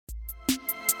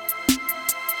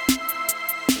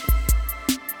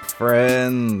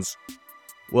friends.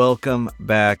 Welcome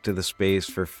back to the Space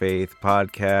for Faith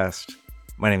podcast.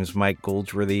 My name is Mike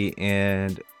Goldsworthy,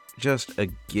 and just a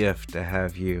gift to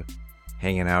have you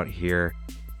hanging out here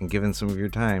and giving some of your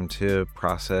time to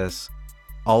process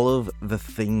all of the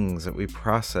things that we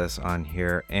process on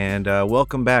here. And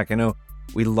welcome back. I know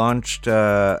we launched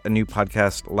a new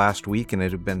podcast last week, and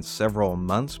it had been several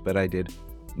months, but I did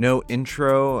no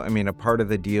intro. I mean, a part of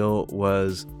the deal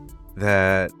was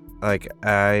that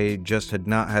I just had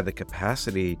not had the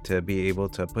capacity to be able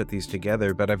to put these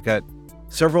together, but I've got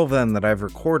several of them that I've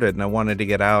recorded and I wanted to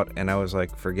get out, and I was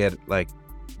like, forget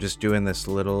just doing this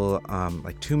little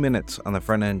 2 minutes on the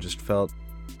front end just felt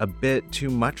a bit too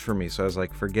much for me. So I was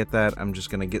like, forget that. I'm just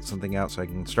going to get something out so I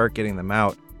can start getting them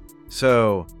out.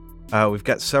 So we've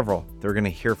got several that we're going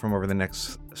to hear from over the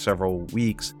next several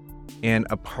weeks. And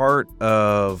a part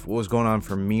of what was going on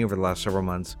for me over the last several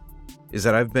months is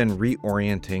that I've been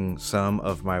reorienting some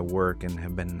of my work and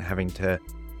have been having to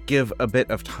give a bit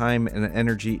of time and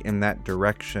energy in that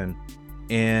direction.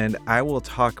 And I will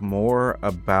talk more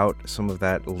about some of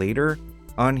that later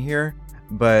on here,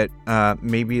 but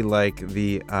maybe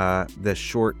the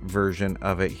short version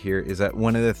of it here is that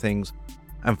one of the things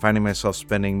I'm finding myself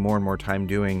spending more and more time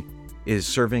doing is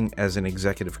serving as an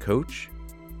executive coach.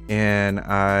 And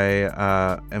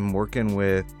I am working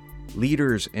with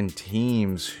leaders and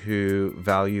teams who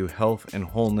value health and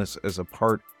wholeness as a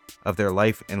part of their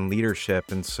life and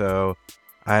leadership. And so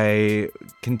I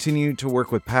continue to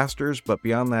work with pastors, but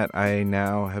beyond that, I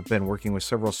now have been working with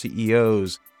several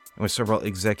CEOs and with several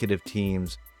executive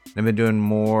teams. And I've been doing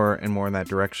more and more in that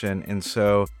direction. And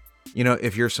so,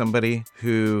 if you're somebody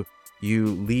who you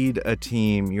lead a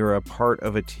team, you're a part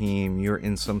of a team, you're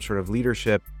in some sort of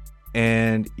leadership,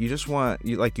 and you just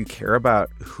you care about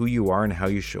who you are and how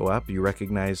you show up. You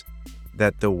recognize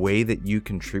that the way that you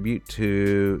contribute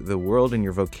to the world and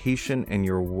your vocation and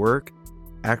your work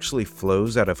actually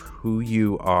flows out of who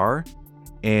you are,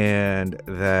 and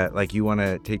that you want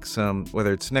to take some,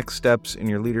 whether it's next steps in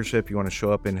your leadership, you want to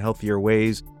show up in healthier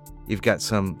ways. You've got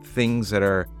some things that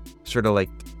are sort of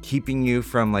keeping you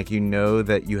from that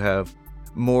you have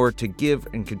more to give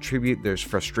and contribute. There's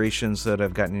frustrations that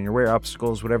have gotten in your way,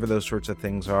 obstacles, whatever those sorts of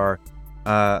things are.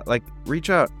 Reach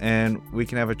out and we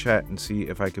can have a chat and see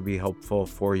if I could be helpful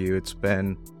for you. It's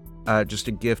been just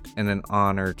a gift and an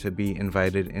honor to be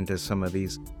invited into some of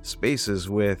these spaces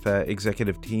with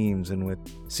executive teams and with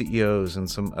CEOs and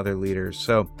some other leaders.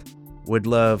 So would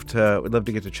love to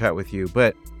get to chat with you.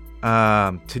 But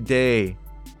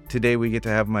Today we get to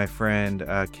have my friend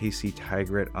Casey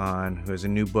Tygrett on, who has a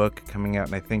new book coming out,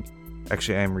 and I think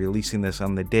actually I'm releasing this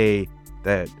on the day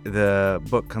that the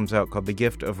book comes out, called The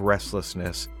Gift of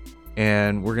Restlessness.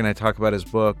 And we're going to talk about his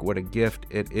book, what a gift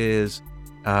it is,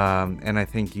 and I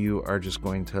think you are just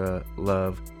going to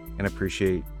love and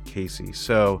appreciate Casey.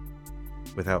 So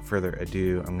without further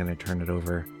ado, I'm going to turn it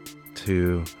over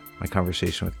to my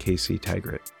conversation with Casey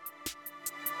Tygrett.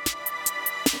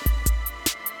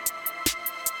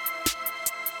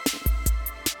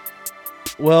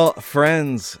 Well,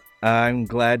 friends, I'm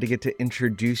glad to get to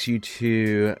introduce you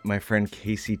to my friend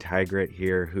Casey Tygrett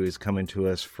here, who is coming to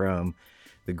us from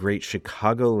the great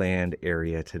Chicagoland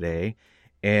area today.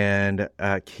 And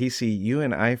Casey, you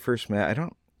and I first met, I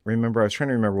don't remember, I was trying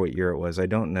to remember what year it was, I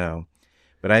don't know.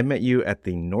 But I met you at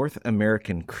the North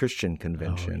American Christian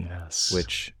Convention,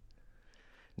 which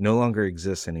no longer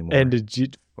exists anymore.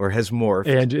 And or has morphed.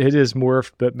 And it is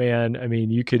morphed, but man, I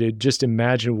mean, you could just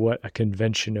imagine what a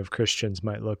convention of Christians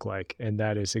might look like, and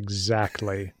that is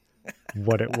exactly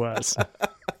what it was.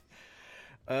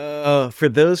 For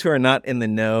those who are not in the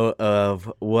know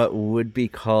of what would be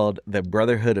called the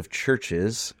Brotherhood of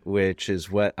Churches, which is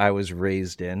what I was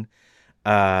raised in,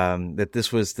 that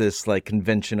this was this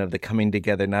convention of the coming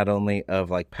together not only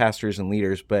of pastors and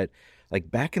leaders, but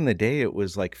back in the day, it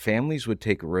was families would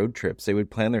take road trips. They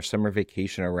would plan their summer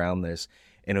vacation around this,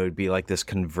 and it would be this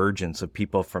convergence of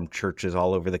people from churches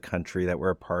all over the country that were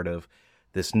a part of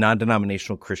this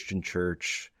non-denominational Christian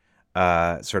church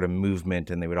sort of movement,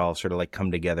 and they would all sort of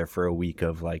come together for a week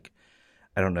of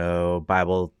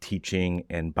Bible teaching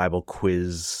and Bible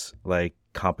quiz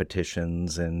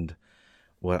competitions. And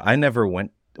I never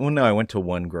went. Well, no, I went to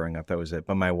one growing up. That was it.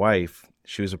 But my wife,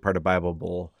 she was a part of Bible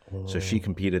Bowl, so she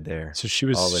competed there. So she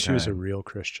was a real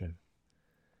Christian.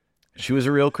 She was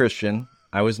a real Christian.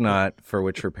 I was not, for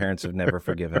which her parents have never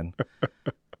forgiven.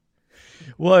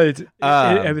 Well,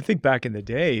 I would think back in the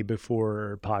day,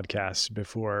 before podcasts,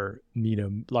 before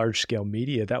large scale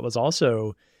media, that was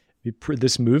also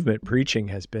this movement. Preaching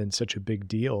has been such a big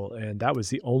deal, and that was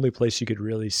the only place you could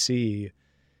really see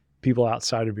people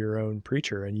outside of your own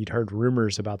preacher. And you'd heard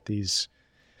rumors about these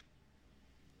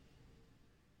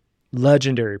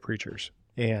legendary preachers,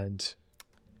 and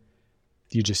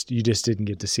you just didn't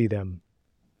get to see them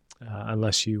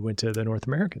unless you went to the North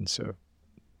American. So,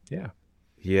 yeah.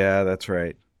 Yeah, that's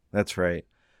right. That's right.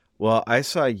 Well, I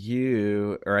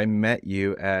met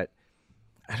you at,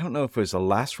 I don't know if it was the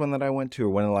last one that I went to or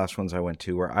one of the last ones I went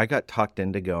to, where I got talked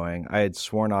into going. I had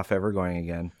sworn off ever going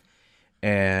again.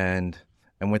 And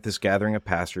I'm with this gathering of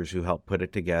pastors who helped put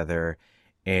it together.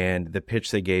 And the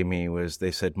pitch they gave me was,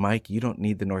 they said, Mike, you don't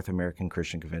need the North American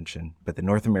Christian Convention, but the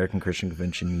North American Christian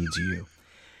Convention needs you.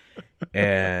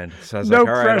 And so I was No like,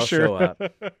 all pressure. right, I'll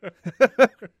show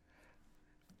up.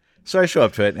 So I show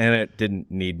up to it, and it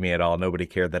didn't need me at all. Nobody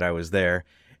cared that I was there.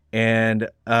 And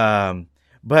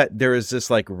but there was this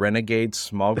like renegade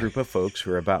small group of folks who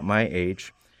were about my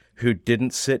age who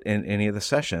didn't sit in any of the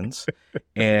sessions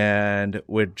and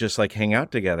would just like hang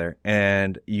out together.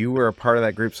 And you were a part of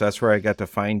that group, so that's where I got to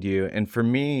find you. And for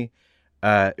me,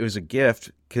 it was a gift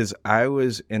because I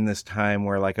was in this time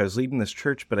where like I was leading this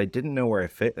church, but I didn't know where I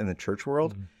fit in the church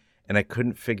world. Mm-hmm. And I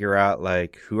couldn't figure out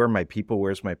like, who are my people?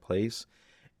 Where's my place?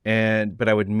 But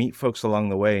I would meet folks along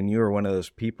the way, and you were one of those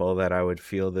people that I would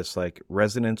feel this like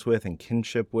resonance with and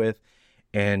kinship with,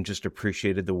 and just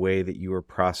appreciated the way that you were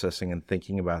processing and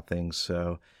thinking about things.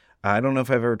 So I don't know if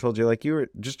I've ever told you, like, you were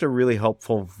just a really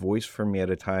helpful voice for me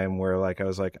at a time where like I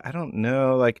was like, I don't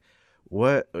know, like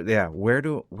where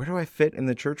do I fit in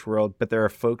the church world? But there are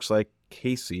folks like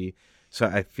Casey, so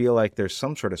I feel like there's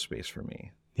some sort of space for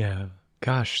me. Yeah.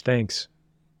 Gosh, thanks.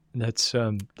 That's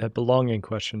that belonging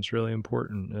question is really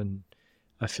important, and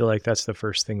I feel like that's the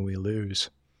first thing we lose,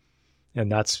 and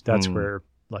that's where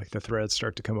like the threads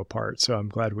start to come apart. So I'm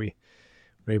glad we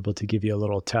were able to give you a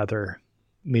little tether,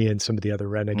 me and some of the other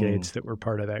renegades that were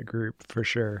part of that group, for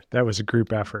sure. That was a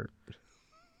group effort.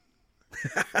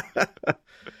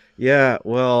 Yeah,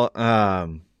 well,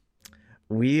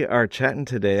 we are chatting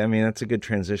today. I mean, that's a good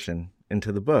transition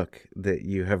into the book that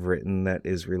you have written that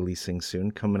is releasing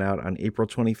soon, coming out on April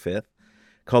 25th,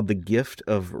 called The Gift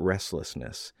of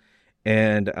Restlessness.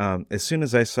 And as soon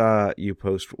as I saw you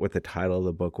post what the title of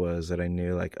the book was, that I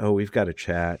knew like, oh, we've got to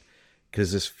chat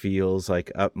because this feels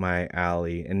like up my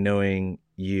alley. And knowing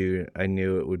you, I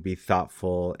knew it would be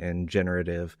thoughtful and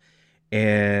generative.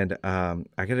 And I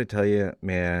got to tell you,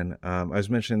 man, I was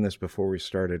mentioning this before we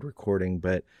started recording,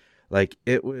 but like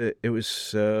it was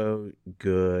so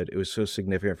good. It was so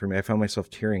significant for me. I found myself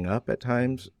tearing up at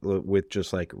times with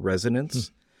just like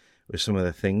resonance with some of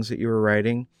the things that you were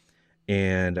writing.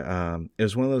 And it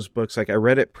was one of those books, like I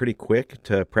read it pretty quick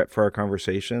to prep for our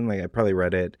conversation. Like I probably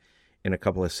read it in a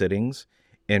couple of sittings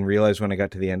and realized when I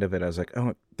got to the end of it, I was like,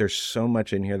 oh, there's so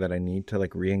much in here that I need to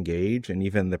like re-engage. And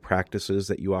even the practices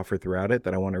that you offer throughout it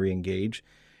that I want to re-engage,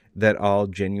 that I'll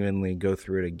genuinely go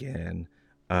through it again.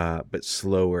 But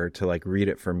slower to like read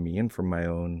it from me and from my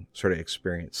own sort of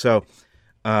experience. So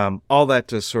all that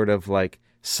to sort of like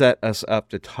set us up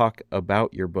to talk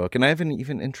about your book. And I haven't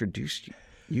even introduced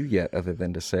you yet, other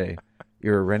than to say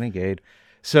you're a renegade.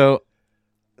 So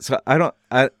I don't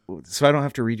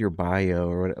have to read your bio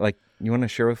or what, like, you want to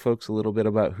share with folks a little bit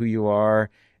about who you are,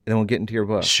 and then we'll get into your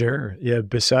book. Sure. Yeah.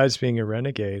 Besides being a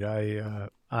renegade, I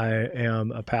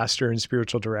am a pastor and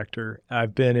spiritual director.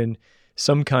 I've been in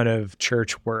some kind of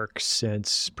church work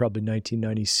since probably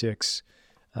 1996.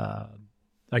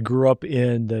 I grew up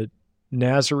in the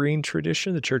Nazarene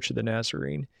tradition, the Church of the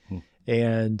Nazarene,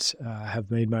 and have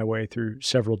made my way through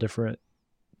several different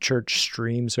church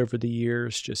streams over the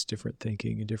years, just different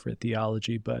thinking and different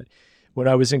theology. But when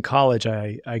I was in college,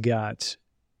 I got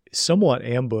somewhat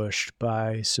ambushed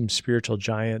by some spiritual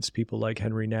giants, people like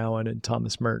Henry Nouwen and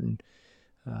Thomas Merton,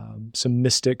 some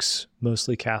mystics,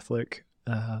 mostly Catholic,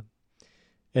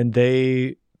 and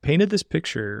they painted this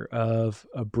picture of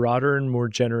a broader and more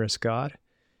generous God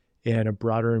and a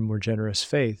broader and more generous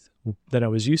faith than I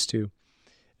was used to.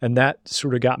 And that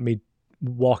sort of got me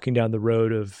walking down the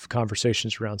road of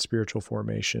conversations around spiritual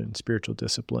formation, spiritual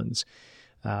disciplines.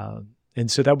 And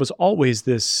so that was always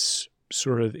this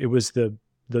sort of, it was the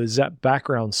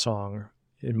background song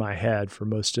in my head for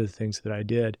most of the things that I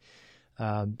did.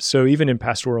 So even in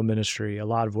pastoral ministry, a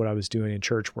lot of what I was doing in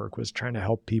church work was trying to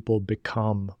help people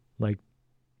become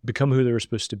who they were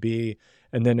supposed to be.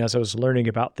 And then as I was learning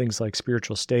about things like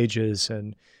spiritual stages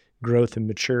and growth and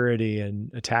maturity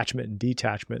and attachment and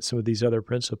detachment, some of these other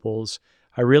principles,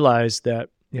 I realized that,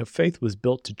 faith was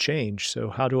built to change. So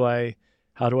how do I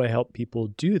help people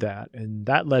do that? And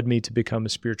that led me to become a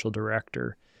spiritual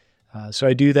director. So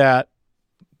I do that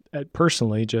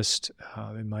personally, just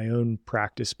in my own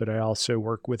practice, but I also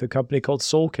work with a company called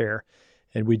Soul Care,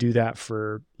 and we do that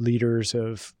for leaders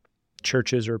of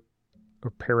churches or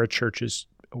parachurches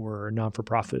or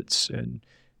non-for-profits and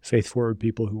faith-forward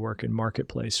people who work in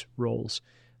marketplace roles.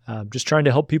 Just trying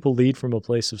to help people lead from a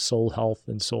place of soul health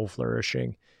and soul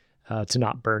flourishing, to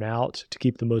not burn out, to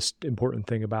keep the most important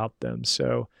thing about them.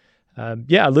 So, I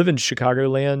live in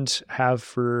Chicagoland, have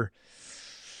for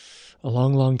a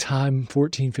long, long time,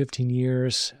 14, 15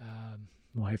 years.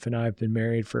 My wife and I have been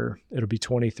married it'll be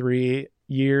 23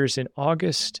 years in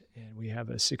August, and we have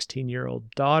a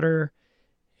 16-year-old daughter,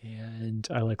 and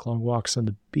I like long walks on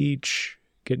the beach,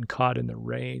 getting caught in the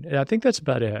rain. And I think that's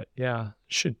about it. Yeah.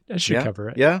 I should cover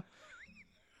it. Yeah.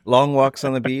 Long walks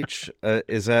on the beach.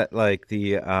 Is that like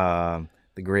the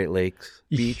Great Lakes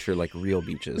beach or like real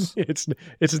beaches? It's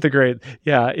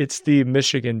the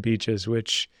Michigan beaches,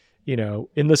 which,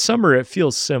 in the summer it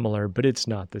feels similar, but it's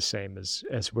not the same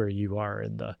as where you are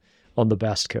on the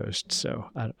Best Coast. So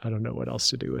I don't know what else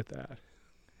to do with that.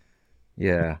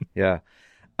 Yeah. Yeah.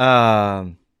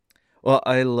 Well,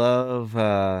 I love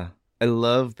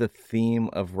the theme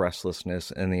of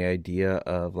restlessness, and the idea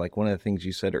of, like, one of the things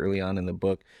you said early on in the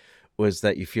book was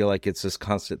that you feel like it's this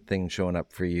constant thing showing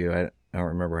up for you. I don't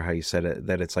remember how you said it,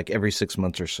 that it's like every 6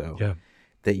 months or so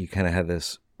that you kind of have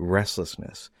this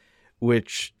restlessness,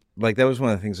 which, like, that was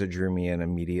one of the things that drew me in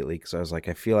immediately, because I was like,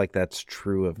 I feel like that's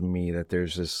true of me, that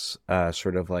there's this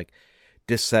sort of like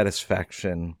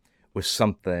dissatisfaction with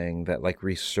something that like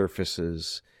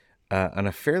resurfaces on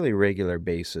a fairly regular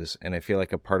basis. And I feel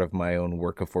like a part of my own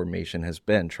work of formation has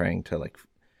been trying to like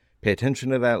pay attention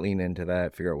to that, lean into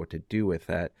that, figure out what to do with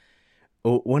that.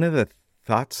 One of the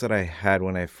thoughts that I had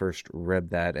when I first read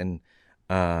that, and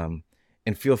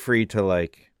feel free to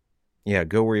like,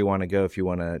 go where you want to go if you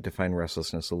want to define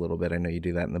restlessness a little bit. I know you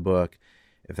do that in the book,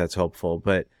 if that's helpful.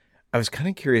 But I was kind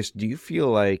of curious, do you feel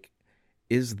like,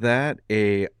 is that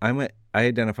I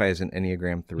identify as an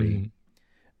Enneagram 3. Mm-hmm.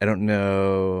 I don't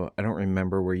know. I don't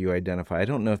remember where you identify. I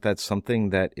don't know if that's something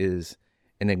that is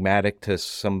enigmatic to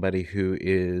somebody who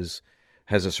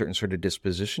has a certain sort of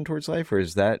disposition towards life, or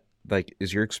is that like,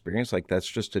 is your experience like that's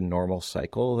just a normal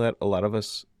cycle that a lot of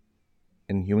us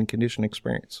in human condition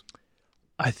experience?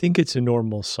 I think it's a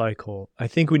normal cycle. I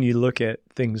think when you look at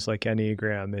things like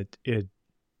Enneagram, it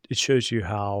shows you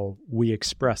how we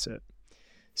express it.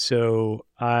 So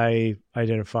I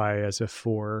identify as a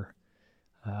 4.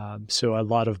 So a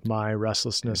lot of my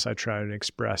restlessness I try to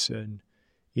express in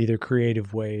either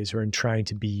creative ways or in trying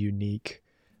to be unique.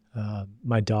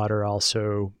 My daughter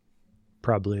also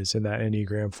probably is in that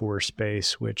Enneagram 4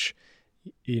 space, which,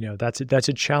 that's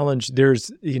a challenge. There's,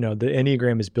 the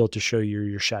Enneagram is built to show you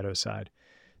your shadow side.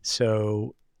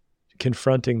 So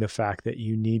confronting the fact that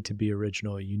you need to be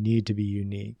original, you need to be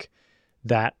unique,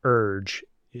 that urge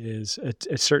is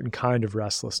a certain kind of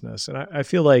restlessness. And I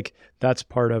feel like that's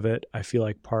part of it. I feel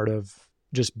like part of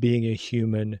just being a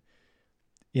human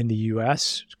in the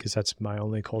US, because that's my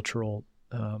only cultural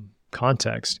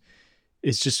context,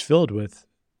 is just filled with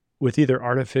either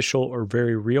artificial or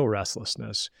very real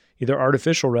restlessness. Either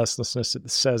artificial restlessness that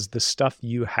says the stuff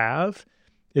you have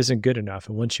isn't good enough.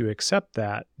 And once you accept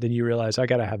that, then you realize I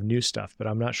got to have new stuff, but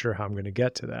I'm not sure how I'm going to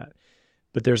get to that.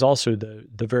 But there's also the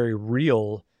very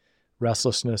real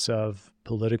restlessness of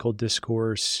political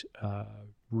discourse,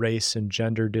 race and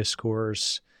gender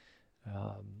discourse,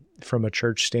 from a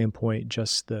church standpoint,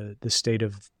 just the state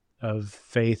of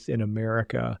faith in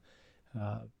America.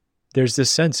 There's this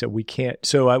sense that we can't.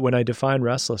 So when I define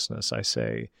restlessness, I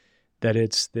say that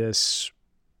it's this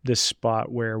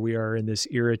spot where we are in this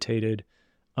irritated,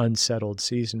 unsettled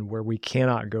season where we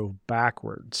cannot go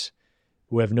backwards.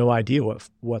 We have no idea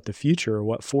what the future or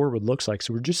what forward looks like.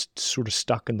 So we're just sort of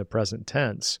stuck in the present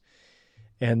tense.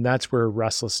 And that's where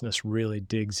restlessness really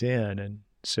digs in. And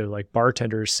so like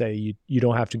bartenders say, you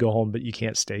don't have to go home, but you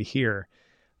can't stay here.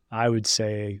 I would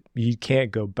say you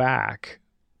can't go back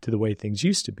to the way things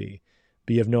used to be,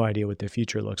 but you have no idea what the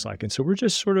future looks like. And so we're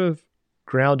just sort of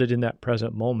grounded in that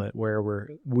present moment where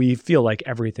we feel like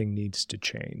everything needs to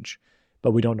change,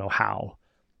 but we don't know how.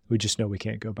 We just know we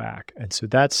can't go back. And so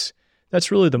that's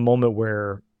really the moment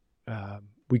where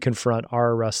we confront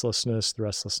our restlessness, the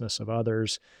restlessness of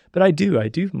others. But I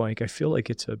do, Mike. I feel like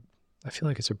it's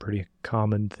a pretty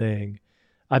common thing.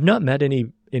 I've not met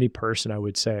any person, I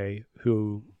would say,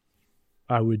 who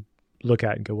I would look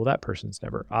at and go, well, that person's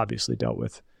never obviously dealt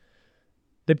with.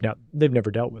 They've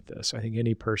never dealt with this. I think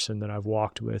any person that I've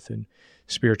walked with in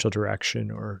spiritual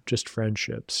direction or just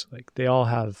friendships, like they all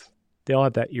have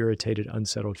that irritated,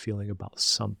 unsettled feeling about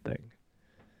something.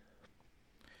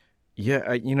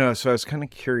 Yeah, so I was kind of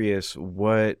curious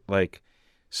what like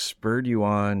spurred you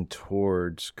on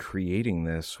towards creating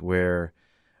this, where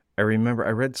I remember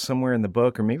I read somewhere in the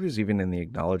book, or maybe it was even in the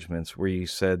acknowledgments, where you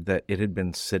said that it had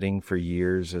been sitting for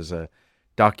years as a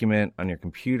document on your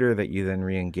computer that you then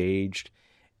re-engaged.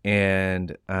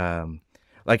 And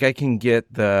like I can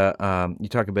get the, you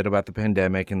talk a bit about the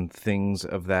pandemic and things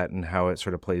of that and how it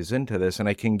sort of plays into this. And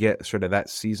I can get sort of that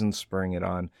season spurring it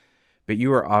on. But you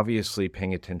were obviously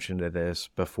paying attention to this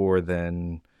before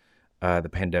then the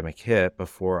pandemic hit,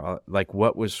 before, like,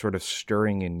 what was sort of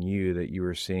stirring in you that you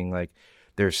were seeing, like,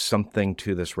 there's something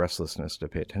to this restlessness to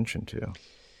pay attention to?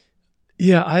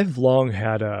 Yeah, I've long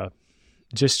had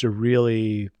just a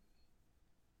really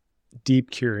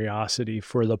deep curiosity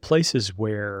for the places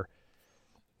where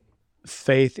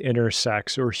faith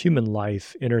intersects, or human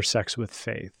life intersects with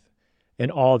faith,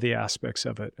 and all the aspects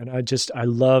of it. And I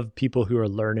love people who are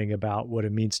learning about what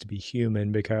it means to be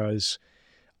human, because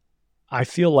I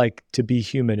feel like to be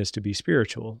human is to be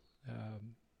spiritual.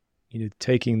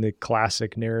 Taking the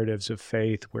classic narratives of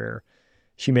faith where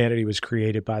humanity was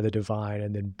created by the divine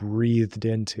and then breathed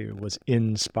into, was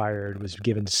inspired, was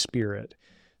given spirit.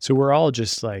 So we're all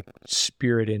just like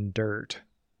spirit in dirt,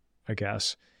 I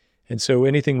guess. And so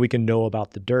anything we can know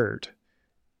about the dirt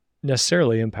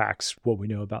necessarily impacts what we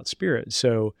know about spirit.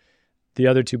 So the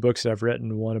other two books that I've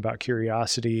written, one about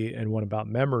curiosity and one about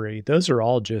memory, those are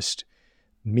all just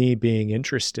me being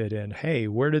interested in, hey,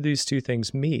 where do these two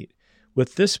things meet?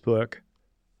 With this book,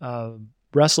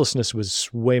 Restlessness was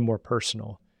way more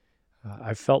personal.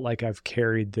 I felt like I've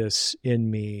carried this in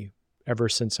me ever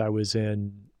since I was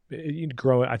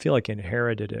growing. I feel like I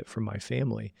inherited it from my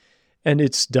family. And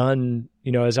it's done,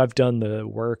 as I've done the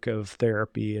work of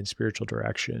therapy and spiritual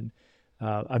direction,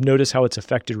 I've noticed how it's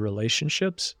affected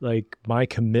relationships, like my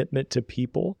commitment to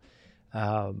people,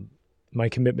 my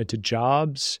commitment to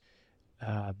jobs,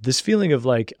 this feeling of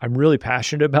like, I'm really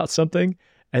passionate about something,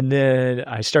 and then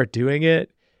I start doing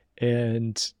it.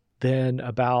 And then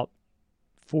about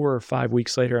 4 or 5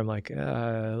 weeks later, I'm like,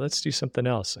 let's do something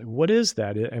else. What is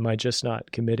that? Am I just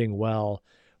not committing well?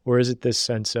 Or is it this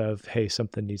sense of, hey,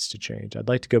 something needs to change? I'd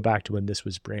like to go back to when this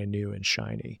was brand new and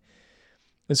shiny.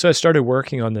 And so I started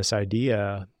working on this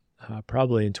idea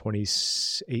probably in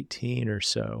 2018 or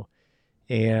so,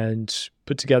 and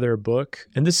put together a book.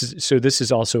 And this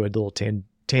is also a little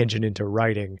tangent into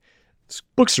writing.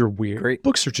 Books are weird. Great.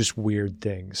 Books are just weird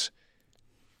things.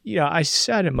 I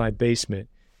sat in my basement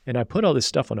and I put all this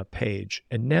stuff on a page,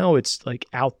 and now it's like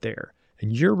out there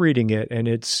and you're reading it and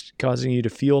it's causing you to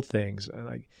feel things.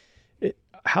 Like,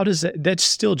 how does that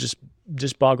still just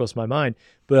boggles my mind.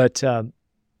 But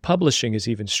publishing is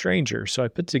even stranger. So I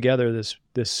put together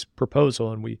this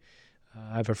proposal, and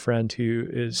I have a friend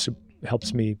who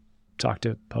helps me talk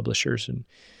to publishers, and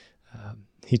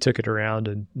he took it around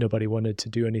and nobody wanted to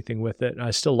do anything with it. And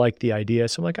I still like the idea.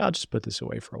 So I'm like, I'll just put this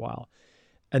away for a while.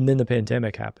 And then the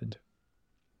pandemic happened.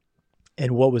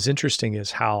 And what was interesting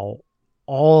is how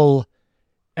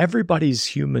everybody's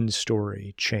human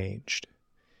story changed.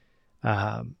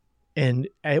 And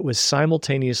it was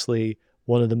simultaneously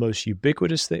one of the most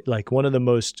ubiquitous things, like one of the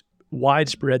most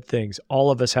widespread things.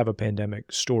 All of us have a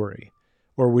pandemic story,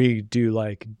 or we do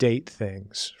like date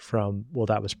things from, well,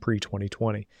 that was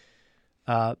pre-2020.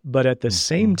 But at the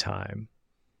same time,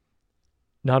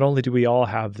 not only do we all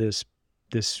have this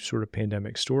sort of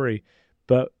pandemic story,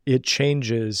 but it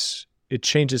changes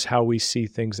how we see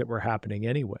things that were happening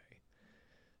anyway.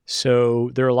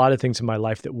 So there are a lot of things in my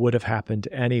life that would have happened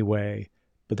anyway,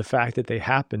 but the fact that they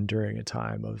happened during a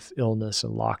time of illness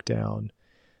and lockdown,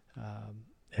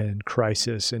 and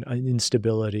crisis and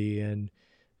instability and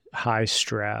high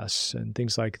stress and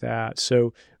things like that. So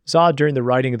it was odd during the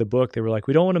writing of the book. They were like,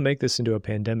 we don't want to make this into a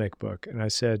pandemic book. And I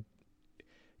said,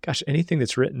 gosh, anything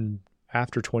that's written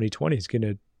after 2020 is going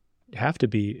to have to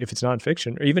be, if it's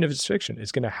nonfiction, or even if it's fiction,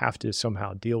 it's going to have to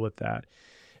somehow deal with that.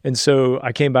 And so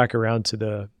I came back around to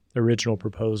the original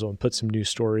proposal and put some new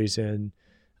stories in,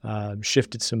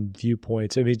 shifted some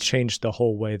viewpoints. I mean, it changed the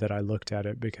whole way that I looked at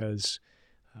it, because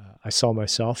I saw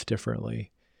myself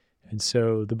differently. And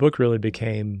so the book really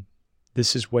became,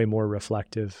 this is way more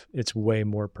reflective. It's way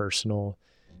more personal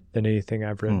than anything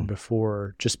I've written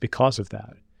before, just because of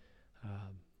that.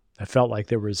 I felt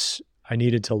like I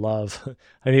needed to love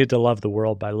the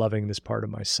world by loving this part of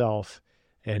myself.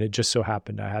 And it just so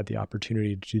happened I had the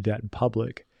opportunity to do that in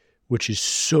public, which is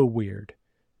so weird,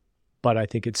 but I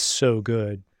think it's so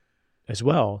good as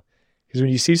well. Because when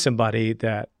you see somebody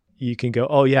that you can go,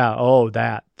 oh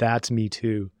yeah, that's me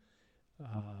too.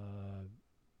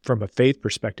 From a faith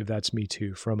perspective, that's me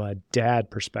too. From a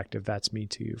dad perspective, that's me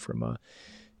too. From a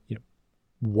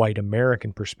white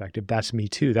American perspective, that's me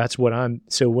too. That's what I'm.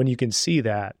 So when you can see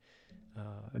that,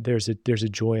 there's a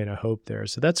joy and a hope there.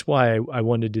 So that's why I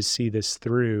wanted to see this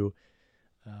through.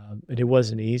 And it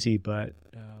wasn't easy, but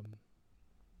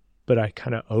I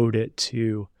kind of owed it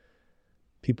to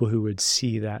people who would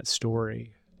see that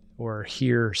story or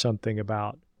hear something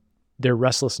about their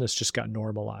restlessness just got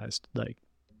normalized. Like,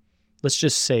 let's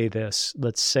just say this.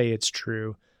 Let's say it's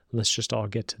true. Let's just all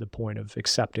get to the point of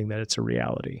accepting that it's a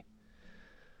reality.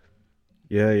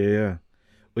 Yeah.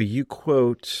 Well, you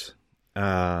quote,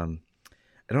 I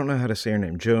don't know how to say her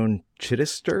name, Joan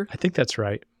Chittister? I think that's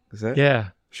right. Is that? Yeah.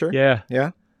 Sure? Yeah.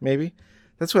 Yeah, maybe.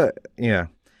 That's what, yeah.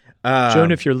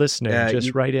 Joan, if you're listening,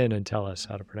 just write in and tell us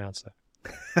how to pronounce that.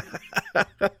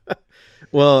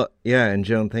 Well, yeah, and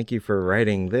Joan, thank you for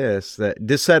writing this, that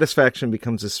dissatisfaction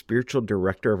becomes a spiritual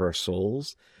director of our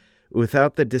souls.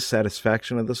 Without the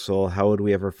dissatisfaction of the soul, how would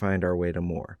we ever find our way to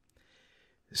more?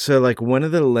 So, like, one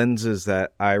of the lenses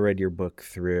that I read your book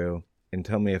through, and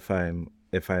tell me if I'm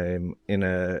in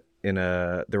the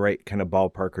right kind of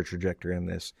ballpark or trajectory on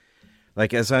this.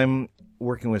 Like, as I'm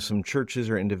working with some churches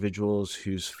or individuals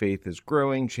whose faith is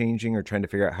growing, changing, or trying to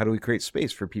figure out how do we create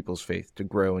space for people's faith to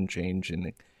grow and change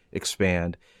and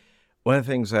expand, one of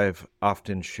the things I've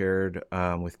often shared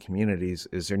with communities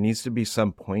is there needs to be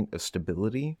some point of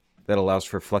stability that allows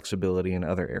for flexibility in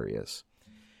other areas.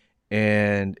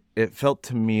 And it felt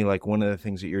to me like one of the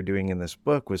things that you're doing in this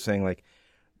book was saying, like,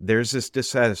 there's this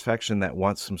dissatisfaction that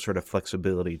wants some sort of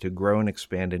flexibility to grow and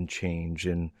expand and change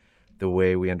in the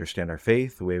way we understand our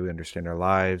faith, the way we understand our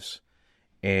lives.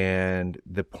 And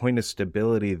the point of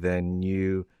stability, then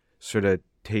you sort of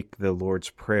take the Lord's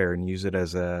Prayer and use it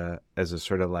as a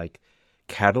sort of like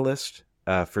catalyst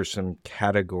for some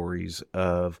categories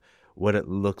of what it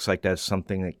looks like as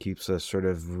something that keeps us sort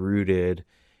of rooted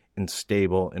and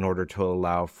stable in order to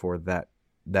allow for that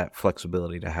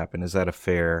flexibility to happen. Is that a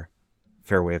fair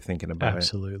way of thinking about it?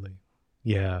 Absolutely.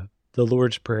 Yeah. The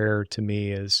Lord's Prayer to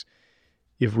me is,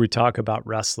 if we talk about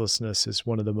restlessness as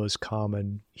one of the most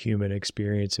common human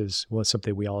experiences,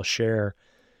 something we all share,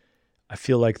 I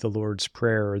feel like the Lord's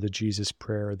Prayer or the Jesus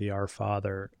Prayer or the Our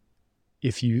Father,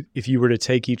 if you were to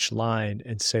take each line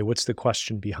and say, what's the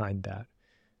question behind that?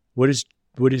 What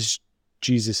is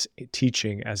Jesus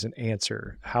teaching as an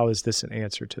answer? How is this an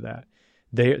answer to that?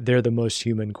 They're the most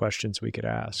human questions we could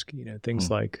ask.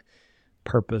 Things like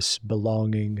purpose,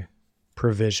 belonging,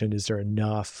 provision. Is there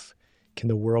enough? Can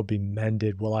the world be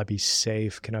mended? Will I be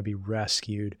safe? Can I be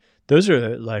rescued? Those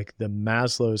are like the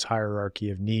Maslow's hierarchy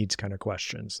of needs kind of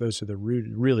questions. Those are the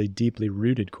really deeply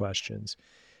rooted questions.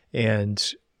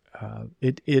 And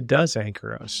it does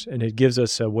anchor us, and it gives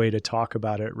us a way to talk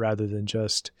about it rather than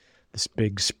just this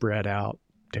big spread out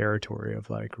territory of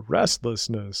like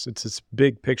restlessness. It's this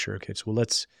big picture. Okay, so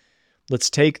let's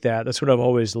take that. That's what I've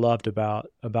always loved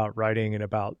about writing and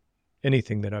about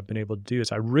anything that I've been able to do,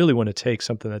 is I really want to take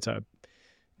something that's a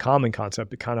common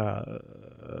concept, but kind of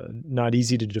not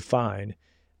easy to define,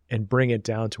 and bring it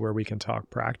down to where we can talk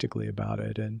practically about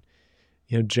it. And,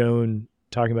 Joan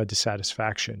talking about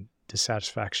dissatisfaction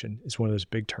is one of those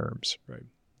big terms, right?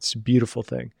 It's a beautiful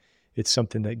thing. It's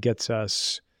something that gets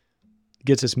us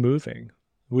moving.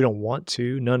 We don't want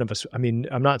to, none of us. I mean,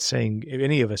 I'm not saying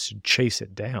any of us should chase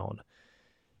it down.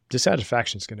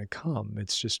 Dissatisfaction is going to come.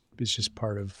 It's just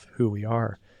part of who we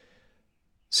are.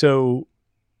 So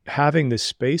having the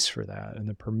space for that and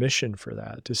the permission for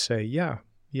that to say,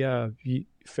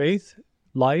 faith,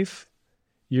 life,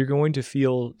 you're going to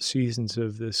feel seasons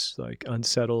of this like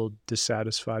unsettled,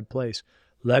 dissatisfied place.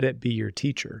 Let it be your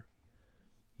teacher.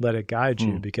 Let it guide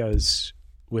you, because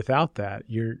without that,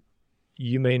 you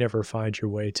may never find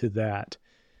your way to that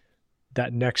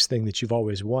next thing that you've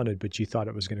always wanted, but you thought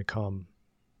it was going to come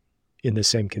in the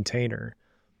same container.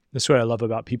 That's what I love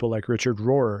about people like Richard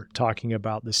Rohr talking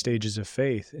about the stages of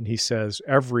faith. And he says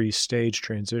every stage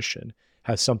transition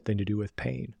has something to do with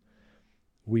pain.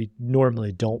 We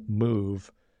normally don't move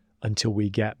until we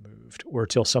get moved, or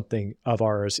until something of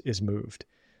ours is moved.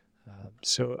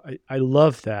 So I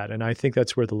love that. And I think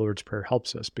that's where the Lord's Prayer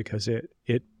helps us, because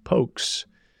it pokes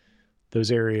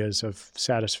those areas of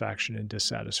satisfaction and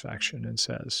dissatisfaction and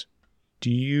says, do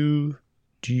you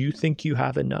think you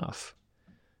have enough?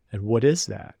 And what is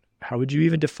that? How would you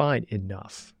even define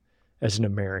enough as an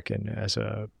American, as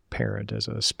a parent, as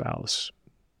a spouse?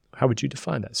 How would you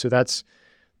define that? So that's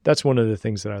one of the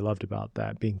things that I loved about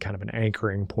that being kind of an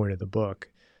anchoring point of the book.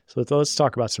 So let's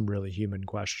talk about some really human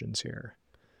questions here.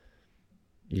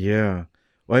 Yeah.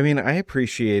 Well, I mean, I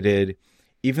appreciated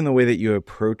even the way that you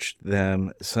approached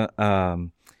them,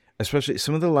 especially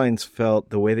some of the lines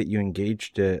felt the way that you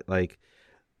engaged it, like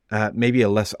maybe a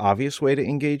less obvious way to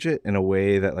engage it, in a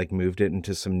way that like moved it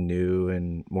into some new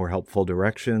and more helpful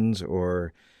directions.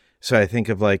 Or so I think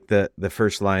of like the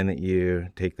first line that you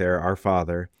take there, Our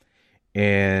Father.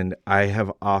 And I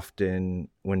have often,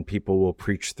 when people will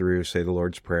preach through, say, the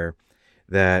Lord's Prayer,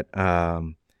 that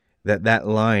that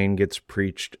line gets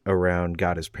preached around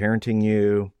God is parenting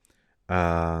you,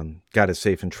 God is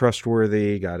safe and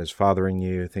trustworthy, God is fathering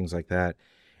you, things like that.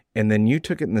 And then you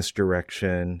took it in this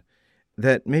direction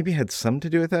that maybe had some to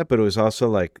do with that, but it was also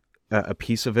like a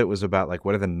piece of it was about like,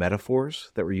 what are the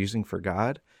metaphors that we're using for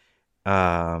God,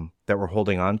 that we're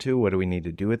holding on to? What do we need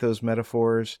to do with those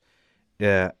metaphors?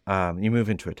 You move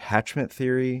into attachment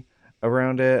theory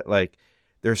around it. Like,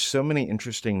 there's so many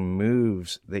interesting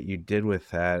moves that you did with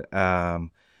that. I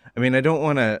mean, I don't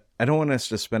want us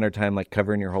to spend our time like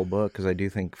covering your whole book, because I do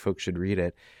think folks should read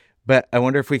it. But I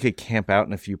wonder if we could camp out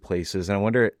in a few places. And I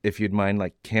wonder if you'd mind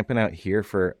like camping out here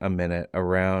for a minute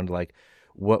around like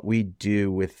what we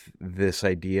do with this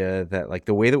idea that like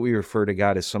the way that we refer to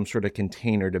God is some sort of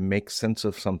container to make sense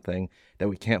of something that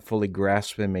we can't fully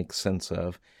grasp and make sense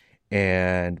of.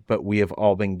 But we have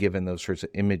all been given those sorts of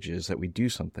images that we do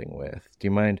something with. Do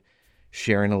you mind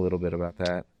sharing a little bit about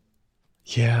that?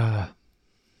 Yeah.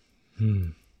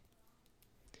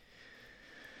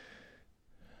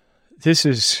 This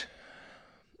is,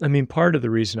 I mean, part of the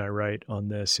reason I write on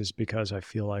this is because I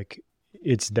feel like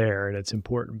it's there and it's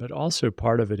important, but also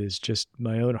part of it is just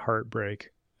my own heartbreak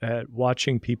at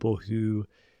watching people who,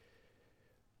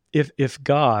 if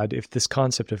this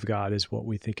concept of God is what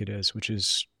we think it is, which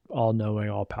is all-knowing,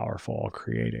 all-powerful,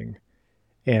 all-creating,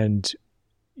 and,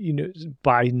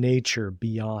 by nature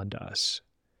beyond us,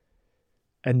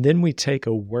 and then we take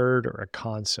a word or a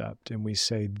concept and we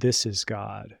say, this is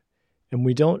God, and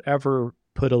we don't ever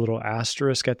put a little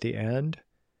asterisk at the end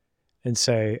and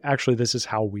say, actually, this is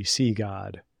how we see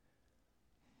God.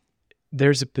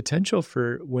 There's a potential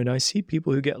for, when I see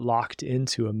people who get locked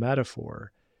into a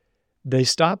metaphor, they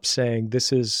stop saying,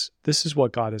 this is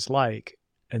what God is like,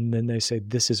 and then they say,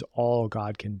 this is all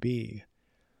God can be.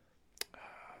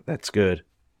 That's good.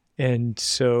 And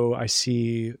so I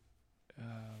see,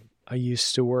 I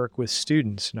used to work with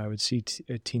students, and I would see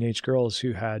teenage girls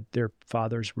who had, their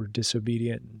fathers were not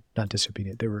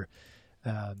disobedient, they were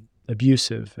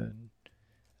abusive and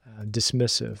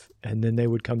dismissive. And then they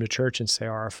would come to church and say,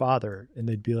 our Father. And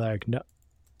they'd be like,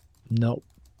 nope,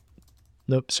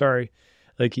 sorry.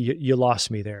 Like, you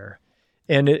lost me there.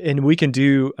 And we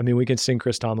can sing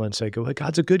Chris Tomlin and say,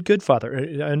 God's a good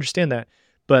Father. I understand that.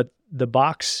 But the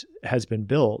box has been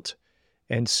built.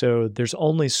 And so there's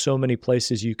only so many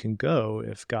places you can go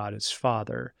if God is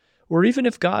Father. Or even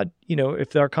if God,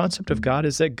 if our concept of God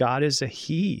is that God is a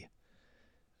He.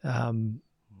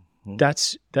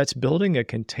 That's building a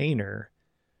container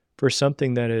for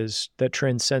something that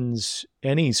transcends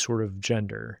any sort of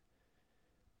gender.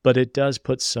 But it does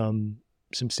put some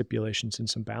stipulations and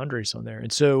some boundaries on there.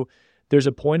 And so there's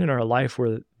a point in our life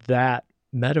where that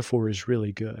metaphor is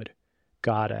really good.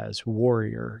 God as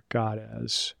warrior, God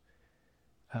as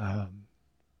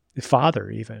Father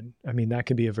even. I mean, that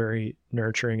can be a very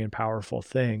nurturing and powerful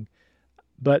thing.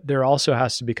 But there also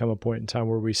has to become a point in time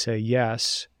where we say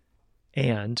yes,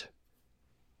 and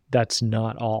that's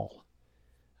not all.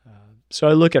 So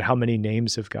I look at how many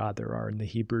names of God there are in the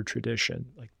Hebrew tradition.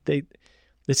 Like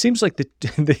it seems like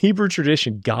the Hebrew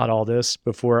tradition got all this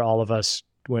before all of us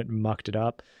went and mucked it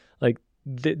up. Like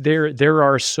there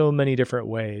are so many different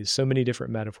ways, so many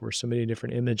different metaphors, so many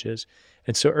different images.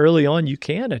 And so early on, you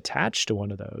can attach to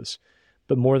one of those.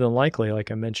 But more than likely,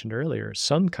 like I mentioned earlier,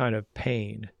 some kind of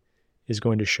pain is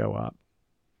going to show up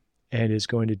and is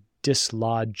going to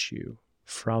dislodge you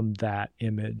from that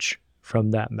image,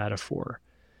 from that metaphor.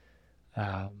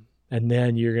 And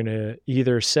then you're going to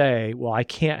either say, well, I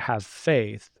can't have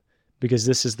faith because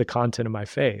this is the content of my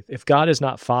faith. If God is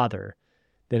not Father,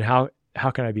 then how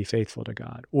can I be faithful to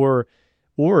God? Or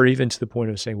even to the point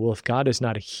of saying, well, if God is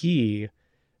not a He,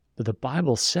 but the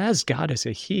Bible says God is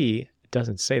a He, it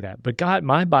doesn't say that. But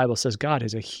my Bible says God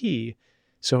is a He,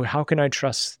 so how can I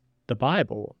trust the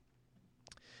Bible?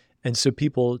 And so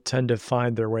people tend to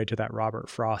find their way to that Robert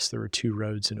Frost, there were two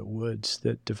roads in a woods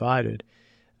that divided.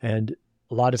 And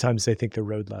a lot of times they think the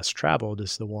road less traveled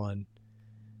is the one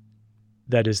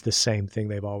that is the same thing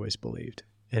they've always believed.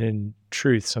 And in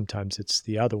truth, sometimes it's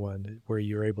the other one where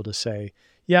you're able to say,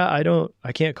 yeah,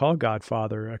 I can't call God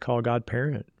Father. I call God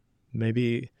Parent.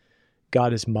 Maybe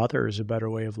God as Mother is a better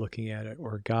way of looking at it.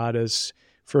 Or God as,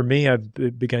 for me, I've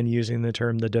begun using the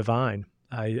term the divine.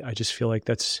 I just feel like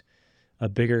that's a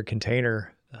bigger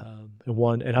container,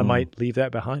 and I might leave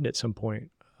that behind at some point.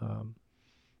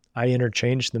 I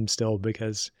interchange them still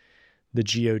because the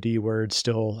God word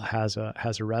still has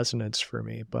a resonance for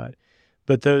me, but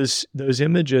those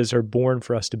images are born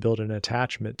for us to build an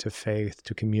attachment to faith,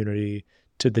 to community,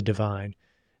 to the divine.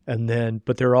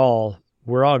 But we're all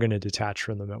going to detach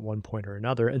from them at one point or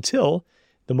another until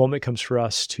the moment comes for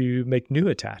us to make new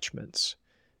attachments.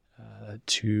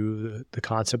 to the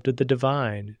concept of the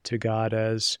divine, to God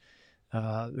as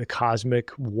the cosmic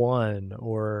one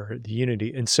or the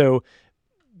unity. And so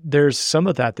there's some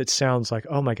of that sounds like,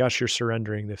 oh my gosh, you're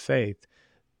surrendering the faith.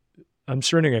 I'm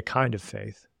surrendering a kind of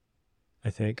faith, I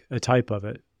think, a type of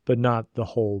it, but not the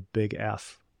whole big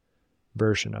F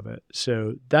version of it.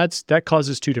 So that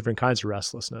causes two different kinds of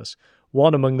restlessness.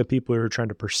 One among the people who are trying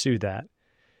to pursue that,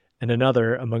 and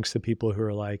another amongst the people who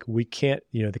are like, we can't,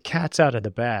 the cat's out of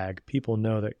the bag. People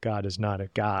know that God is not a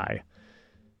guy.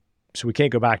 So we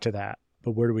can't go back to that.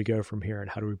 But where do we go from here, and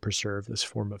how do we preserve this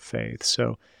form of faith?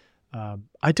 So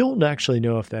I don't actually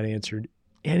know if that answered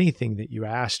anything that you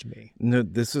asked me. No,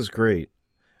 this is great.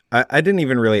 I didn't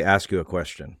even really ask you a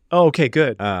question. Oh, okay,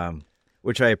 good.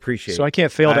 Which I appreciate. So I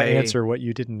can't fail to answer what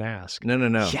you didn't ask. No.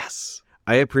 Yes.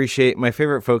 I appreciate, my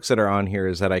favorite folks that are on here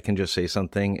is that I can just say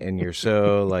something and you're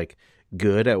so like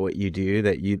good at what you do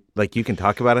that you can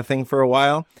talk about a thing for a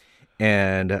while,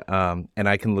 and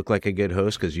I can look like a good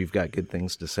host because you've got good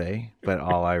things to say. But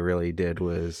all I really did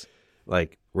was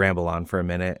like ramble on for a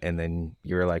minute, and then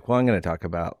you were like, well, I'm going to talk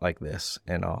about like this,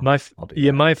 and I'll do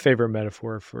that. My favorite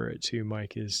metaphor for it too,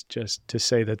 Mike, is just to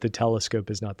say that the telescope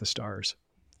is not the stars.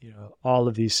 All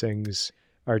of these things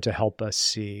are to help us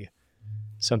see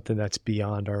something that's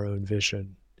beyond our own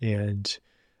vision. And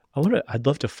I'd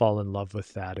love to fall in love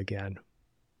with that again.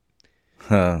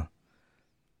 Huh.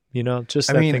 Just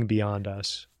that thing beyond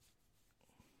us.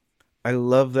 I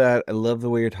love that. I love the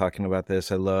way you're talking about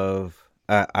this.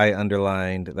 I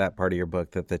underlined that part of your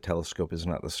book, that the telescope is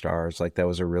not the stars. Like, that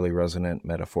was a really resonant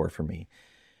metaphor for me.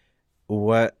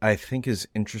 What I think is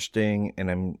interesting,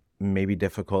 and I'm maybe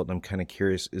difficult, and I'm kind of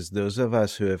curious, is those of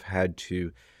us who have had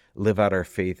to live out our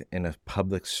faith in a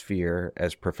public sphere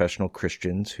as professional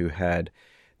Christians, who had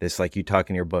this, like you talk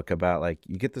in your book about, like,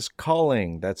 you get this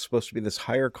calling that's supposed to be this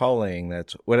higher calling,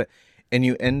 that's what, and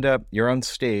you end up, you're on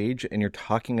stage and you're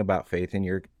talking about faith, and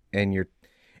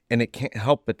it can't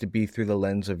help but to be through the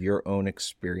lens of your own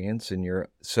experience,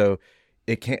 so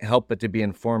it can't help but to be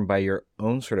informed by your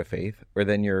own sort of faith, or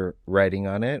then you're writing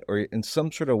on it, or in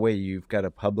some sort of way you've got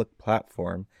a public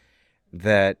platform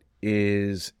that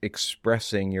is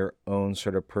expressing your own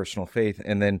sort of personal faith.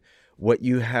 And then what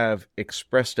you have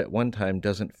expressed at one time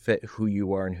doesn't fit who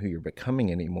you are and who you're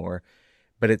becoming anymore.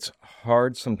 But it's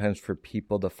hard sometimes for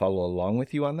people to follow along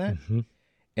with you on that. Mm-hmm.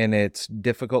 And it's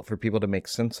difficult for people to make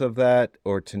sense of that,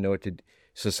 or to know what to do.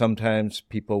 So sometimes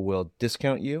people will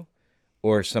discount you,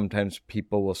 or sometimes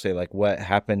people will say, like, what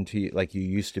happened to you? Like, you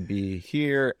used to be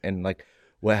here, and like,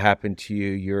 what happened to you?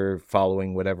 You're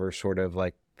following whatever sort of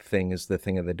like thing is the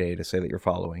thing of the day to say that you're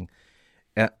following.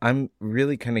 And I'm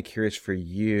really kind of curious for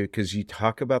you, because you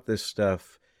talk about this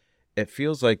stuff, it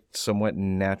feels like somewhat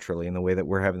naturally in the way that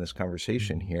we're having this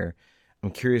conversation here. I'm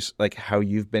curious, like, how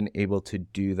you've been able to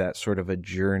do that sort of a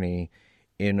journey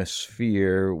in a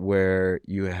sphere where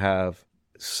you have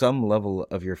some level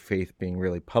of your faith being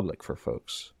really public for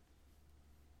folks.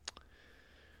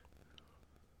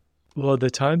 Well, the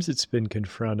times it's been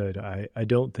confronted, I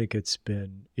don't think it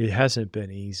hasn't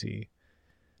been easy.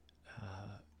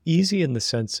 Easy in the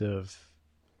sense of,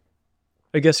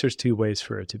 I guess there's two ways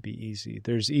for it to be easy.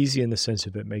 There's easy in the sense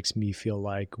of it makes me feel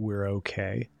like we're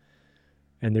okay.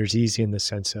 And there's easy in the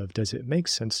sense of, does it make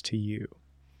sense to you?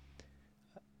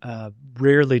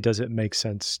 Rarely does it make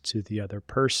sense to the other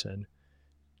person,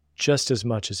 just as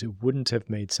much as it wouldn't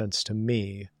have made sense to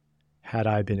me had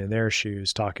I been in their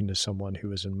shoes talking to someone who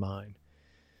was in mine.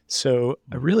 So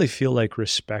I really feel like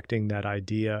respecting that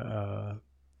idea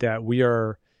that we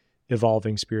are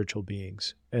evolving spiritual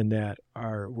beings, and that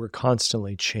we're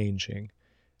constantly changing.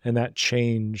 And that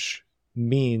change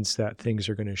means that things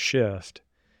are going to shift,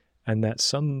 and that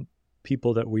some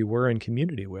people that we were in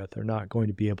community with are not going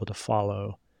to be able to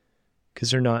follow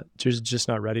because they're just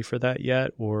not ready for that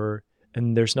yet,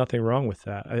 and there's nothing wrong with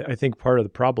that. I think part of the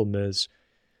problem is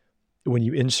when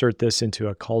you insert this into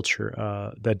a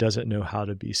culture that doesn't know how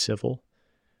to be civil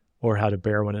or how to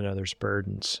bear one another's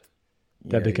burdens,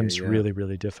 that becomes really,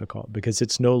 really difficult, because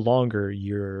it's no longer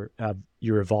you're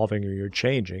evolving or you're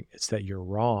changing. It's that you're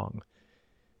wrong.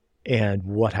 And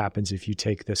what happens if you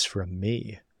take this from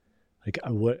me? Like,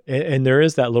 and there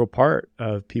is that little part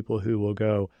of people who will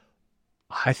go,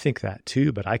 I think that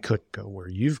too, but I couldn't go where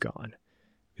you've gone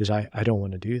because I don't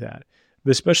want to do that. But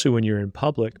especially when you're in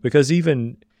public, because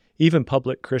even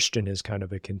public Christian is kind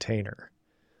of a container.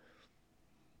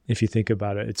 If you think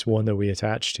about it, it's one that we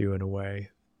attach to in a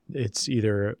way. It's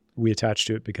either we attach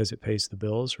to it because it pays the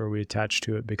bills, or we attach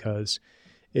to it because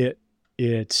it,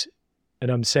 and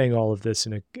I'm saying all of this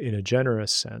in a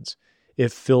generous sense,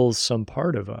 it fills some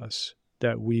part of us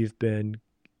that we've been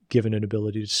given an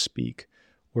ability to speak,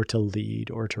 or to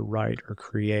lead or to write or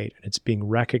create, and it's being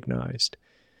recognized.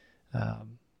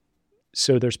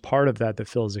 So there's part of that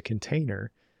fills a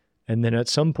container. And then at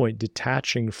some point,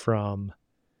 detaching from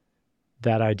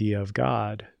that idea of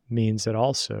God means that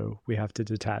also we have to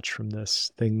detach from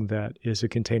this thing that is a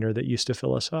container that used to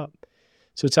fill us up.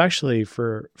 So it's actually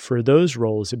for those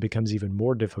roles, it becomes even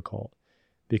more difficult,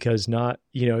 because not,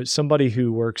 somebody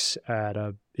who works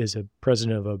is a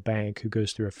president of a bank who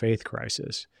goes through a faith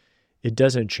crisis, it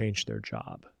doesn't change their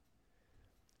job.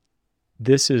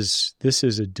 This is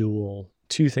a dual,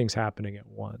 two things happening at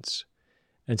once.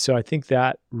 And so I think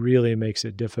that really makes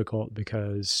it difficult,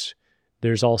 because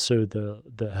there's also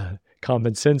the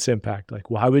common sense impact. Like,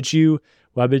 why would you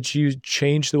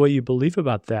change the way you believe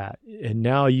about that? And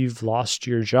now you've lost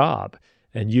your job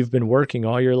and you've been working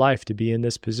all your life to be in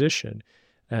this position.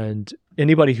 And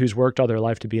anybody who's worked all their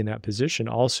life to be in that position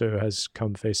also has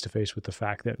come face to face with the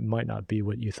fact that it might not be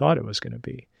what you thought it was going to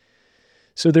be.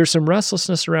 So there's some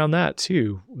restlessness around that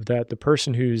too, that the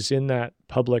person who's in that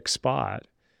public spot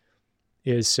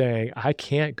is saying, I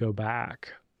can't go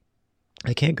back.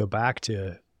 I can't go back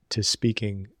to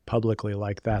speaking publicly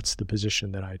like that's the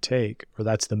position that I take, or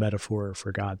that's the metaphor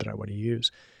for God that I want to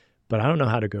use. But I don't know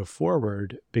how to go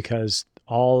forward, because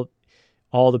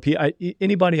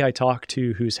anybody I talk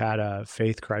to who's had a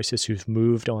faith crisis, who's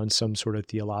moved on some sort of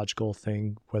theological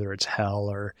thing, whether it's hell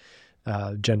or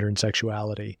gender and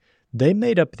sexuality, they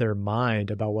made up their mind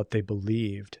about what they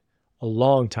believed a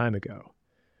long time ago.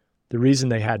 The reason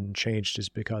they hadn't changed is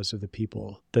because of the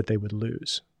people that they would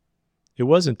lose. It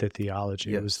wasn't the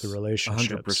theology, it was the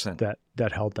relationships 100%.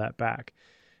 that held that back.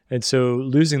 And so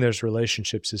losing those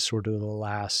relationships is sort of the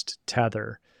last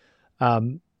tether.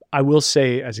 I will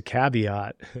say, as a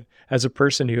caveat, as a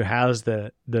person who has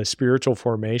the spiritual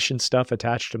formation stuff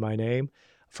attached to my name,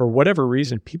 for whatever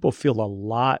reason, people feel a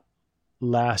lot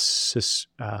less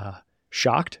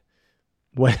shocked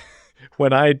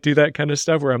when I do that kind of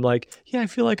stuff, where I'm like, yeah, I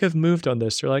feel like I've moved on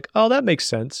this. They're like, oh, that makes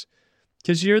sense.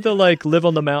 Because you're the live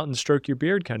on the mountain, stroke your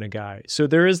beard kind of guy. So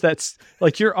there is that,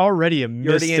 you're already a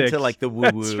mystic. You're already into the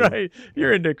woo-woo. That's right.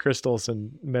 You're into crystals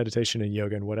and meditation and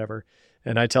yoga and whatever.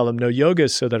 And I tell them, no, yoga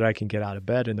is so that I can get out of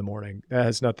bed in the morning. That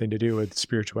has nothing to do with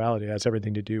spirituality. It has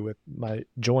everything to do with my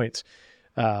joints.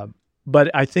 But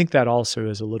I think that also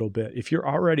is a little bit, if you're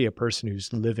already a person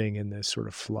who's living in this sort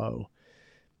of flow,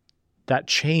 that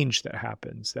change that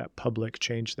happens, that public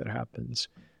change that happens,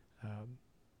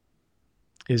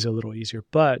 is a little easier.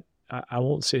 But I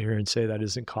won't sit here and say that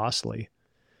isn't costly.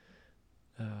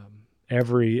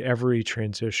 Every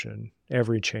transition,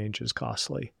 every change is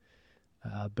costly.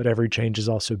 But every change is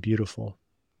also beautiful.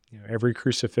 Every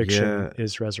crucifixion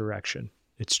is resurrection.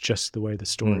 It's just the way the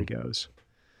story goes.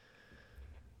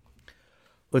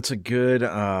 Well, it's a good,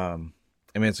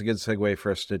 it's a good segue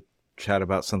for us to chat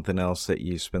about something else that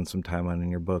you spend some time on in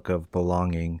your book, of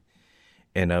belonging,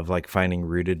 and of finding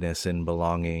rootedness in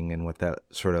belonging and what that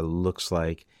sort of looks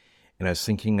like. And I was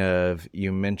thinking of,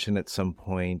 you mentioned at some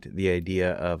point the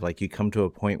idea of you come to a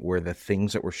point where the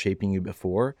things that were shaping you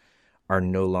before are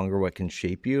no longer what can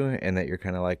shape you, and that you're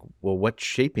kind of well, what's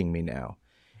shaping me now?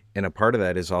 And a part of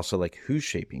that is also who's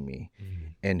shaping me,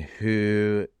 and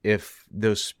who, if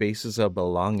those spaces of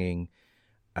belonging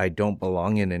I don't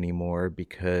belong in anymore,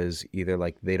 because either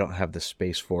they don't have the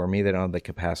space for me, they don't have the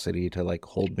capacity to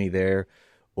hold me there,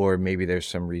 or maybe there's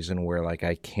some reason where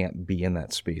I can't be in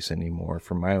that space anymore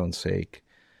for my own sake.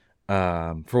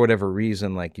 For whatever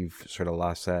reason, you've sort of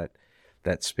lost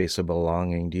that space of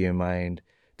belonging. Do you mind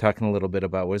talking a little bit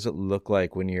about what does it look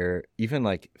like when you're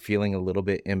even feeling a little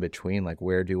bit in between,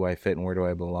 where do I fit and where do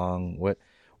I belong?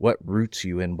 What roots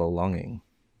you in belonging?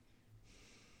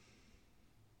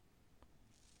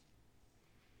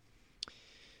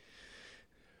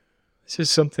 This is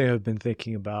something I've been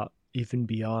thinking about even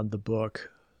beyond the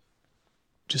book,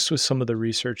 just with some of the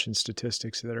research and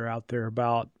statistics that are out there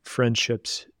about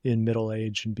friendships in middle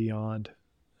age and beyond,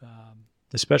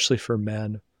 especially for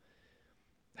men.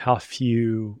 How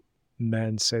few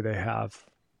men say they have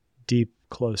deep,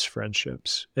 close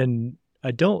friendships. And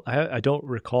I don't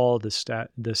recall the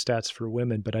stats for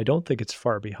women, but I don't think it's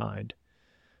far behind.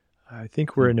 I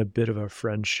think we're in a bit of a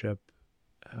friendship,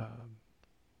 a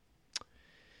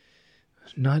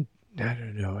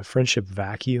friendship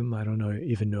vacuum. I don't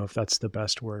even know if that's the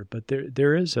best word, but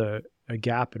there is a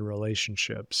gap in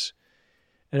relationships.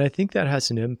 And I think that has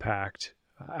an impact.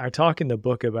 I talk in the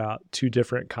book about two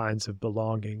different kinds of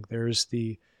belonging. There's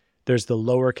the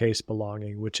lowercase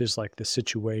belonging, which is the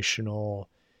situational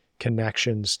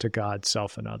connections to God,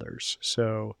 self, and others.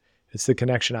 So it's the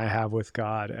connection I have with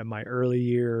God at my early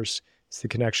years. It's the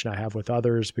connection I have with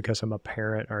others because I'm a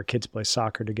parent. Our kids play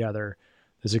soccer together.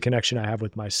 There's a connection I have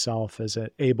with myself as an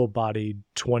able-bodied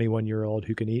 21-year-old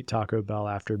who can eat Taco Bell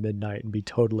after midnight and be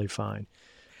totally fine.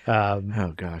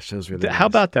 Oh gosh, those were the How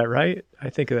days. about that, right?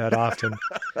 I think of that often.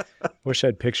 Wish I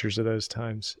had pictures of those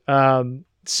times.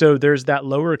 So there's that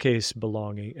lowercase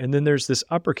belonging, and then there's this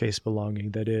uppercase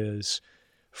belonging that is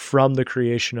from the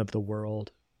creation of the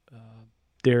world.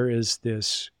 There is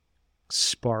this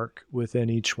spark within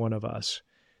each one of us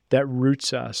that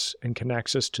roots us and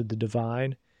connects us to the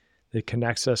divine, that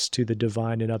connects us to the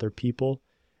divine in other people,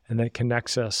 and that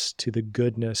connects us to the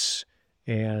goodness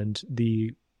and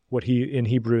in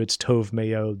Hebrew it's tov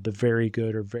meo, the very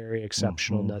good or very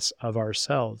exceptionalness of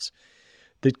ourselves.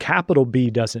 The capital B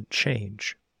doesn't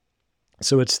change.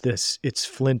 So it's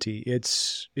flinty,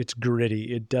 it's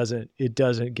gritty. It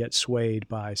doesn't get swayed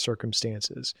by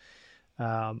circumstances.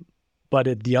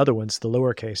 But the other ones, the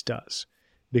lowercase does,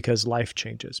 because life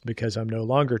changes, because I'm no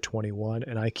longer 21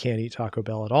 and I can't eat Taco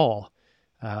Bell at all,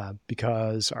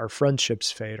 because our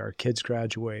friendships fade, our kids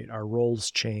graduate, our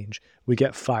roles change, we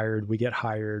get fired, we get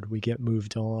hired, we get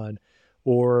moved on,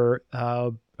 or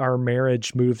our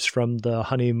marriage moves from the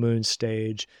honeymoon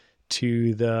stage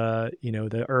to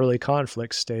the early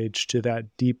conflict stage, to that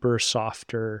deeper,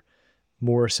 softer,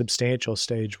 more substantial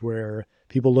stage where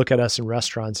people look at us in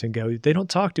restaurants and go, they don't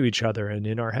talk to each other. And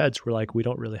in our heads, we're like, we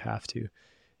don't really have to.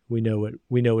 We know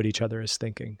what each other is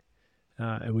thinking,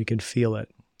 and we can feel it.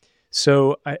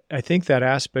 So I think that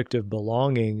aspect of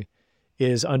belonging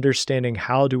is understanding,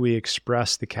 how do we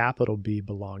express the capital B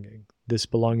belonging, this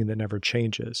belonging that never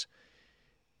changes,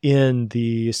 in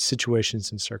the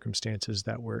situations and circumstances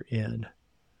that we're in.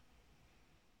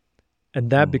 And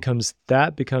that becomes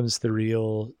the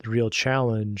real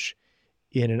challenge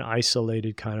in an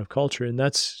isolated kind of culture. And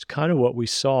that's kind of what we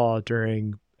saw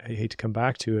during, I hate to come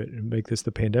back to it and make this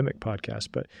the pandemic podcast,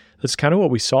 but that's kind of what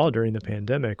we saw during the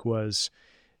pandemic, was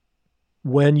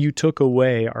when you took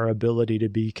away our ability to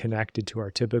be connected to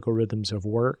our typical rhythms of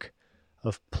work,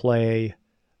 of play,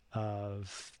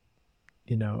 of,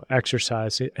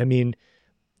 exercise. I mean,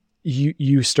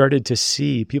 people started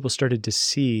to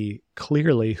see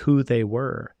clearly who they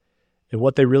were and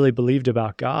what they really believed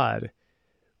about God.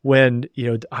 When,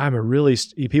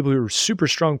 people who were super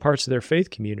strong parts of their faith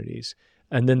communities,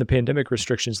 and then the pandemic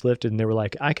restrictions lifted and they were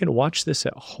like, I can watch this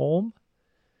at home.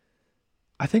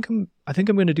 I think I'm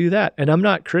going to do that. And I'm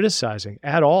not criticizing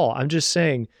at all. I'm just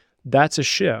saying that's a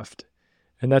shift,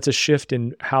 and that's a shift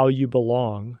in how you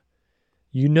belong.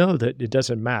 You know that it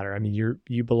doesn't matter. I mean,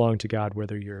 you belong to God,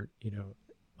 whether you're,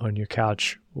 on your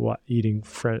couch eating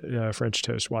French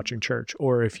toast, watching church,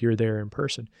 or if you're there in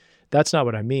person. That's not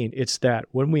what I mean. It's that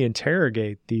when we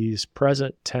interrogate these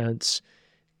present tense,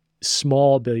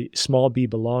 small b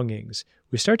belongings,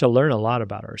 we start to learn a lot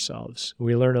about ourselves.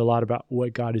 We learn a lot about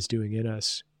what God is doing in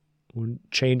us,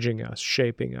 changing us,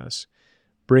 shaping us,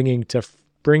 bringing to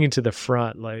the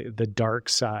front, like the dark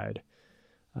side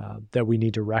that we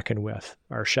need to reckon with,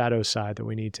 our shadow side that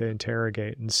we need to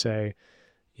interrogate and say,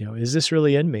 is this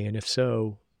really in me? And if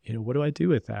so, what do I do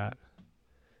with that?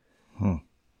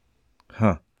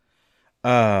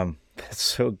 That's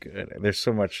so good. There's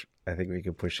so much I think we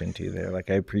could push into there. Like,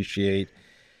 I appreciate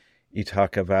you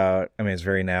talk about, I mean, it's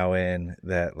very now in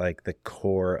that, like, the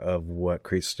core of what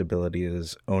creates stability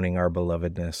is owning our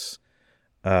belovedness,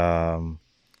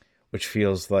 which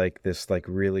feels like this, like,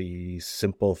 really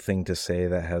simple thing to say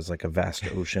that has, like, a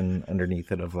vast ocean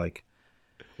underneath it of, like,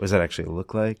 what does that actually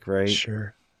look like, right?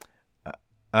 Sure.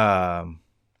 But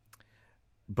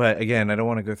again, I don't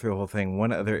want to go through the whole thing.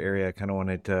 One other area I kind of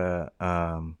wanted to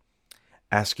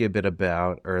ask you a bit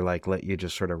about, or like let you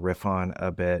just sort of riff on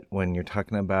a bit, when you're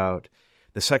talking about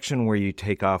the section where you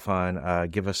take off on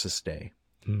give us this day.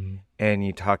 Mm-hmm. And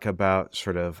you talk about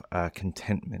sort of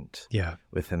contentment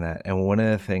within that. And one of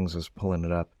the things, was pulling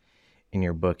it up in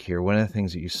your book here, one of the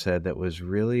things that you said that was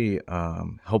really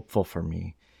helpful for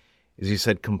me is you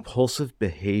said compulsive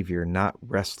behavior, not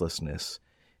restlessness,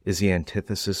 is the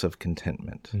antithesis of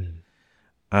contentment.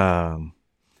 Mm.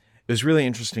 It was really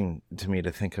interesting to me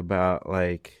to think about,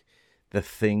 like, the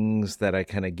things that I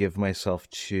kind of give myself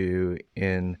to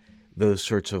in those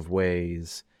sorts of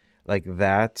ways. Like,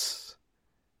 that's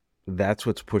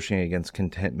what's pushing against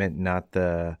contentment, not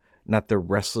the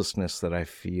restlessness that I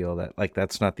feel. That, like,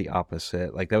 that's not the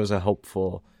opposite. Like, that was a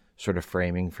helpful sort of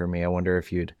framing for me. I wonder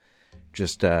if you'd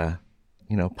just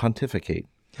pontificate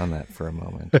on that for a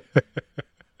moment.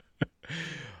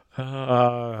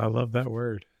 I love that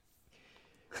word.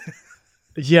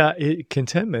 Yeah,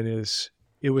 contentment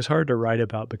it was hard to write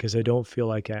about because I don't feel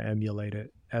like I emulate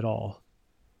it at all.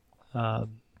 I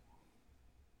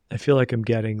feel like I'm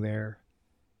getting there.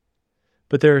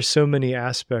 But there are so many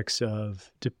aspects of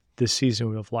the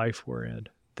season of life we're in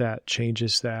that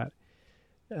changes that.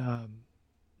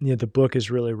 The book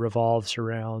is really revolves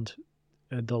around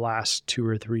the last 2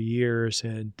 or 3 years,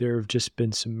 and there have just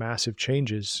been some massive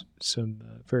changes, some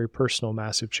very personal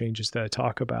massive changes that I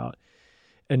talk about.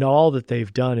 And all that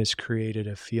they've done is created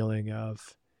a feeling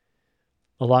of,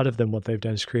 a lot of them, what they've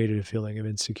done is created a feeling of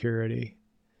insecurity,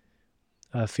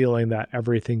 a feeling that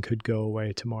everything could go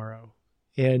away tomorrow.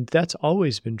 And that's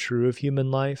always been true of human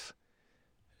life.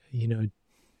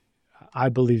 I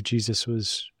believe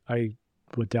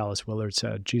what Dallas Willard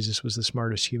said, Jesus was the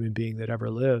smartest human being that ever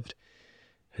lived.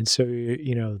 And so,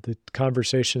 the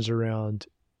conversations around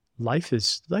life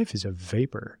is a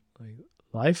vapor. Like,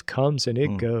 life comes and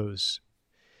it goes.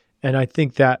 And I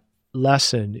think that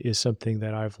lesson is something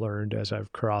that I've learned as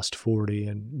I've crossed 40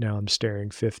 and now I'm staring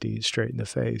 50 straight in the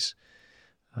face.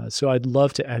 So I'd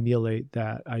love to emulate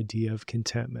that idea of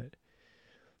contentment.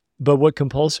 But what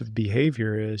compulsive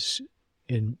behavior is,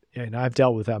 and I've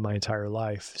dealt with that my entire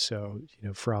life. So,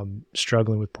 from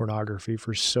struggling with pornography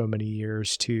for so many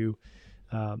years to,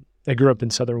 I grew up in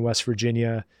Southern West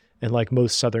Virginia, and like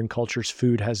most Southern cultures,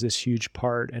 food has this huge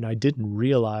part. And I didn't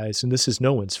realize, and this is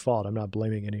no one's fault, I'm not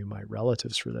blaming any of my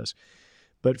relatives for this,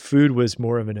 but food was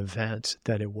more of an event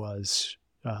than it was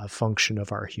a function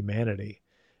of our humanity.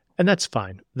 And that's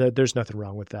fine. There's nothing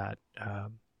wrong with that.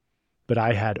 But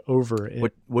I had over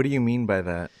it. What do you mean by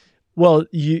that? Well,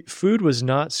 food was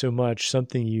not so much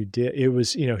something you did. It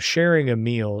was, sharing a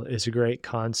meal is a great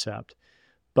concept.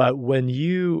 But when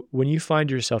you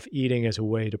find yourself eating as a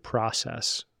way to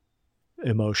process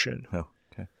emotion. Oh,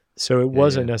 okay. So it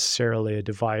wasn't necessarily a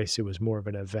device. It was more of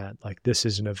an event. Like, this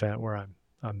is an event where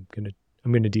I'm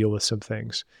going to deal with some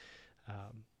things.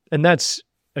 And that's,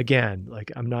 again,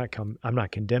 like, I'm not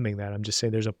condemning that. I'm just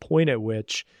saying there's a point at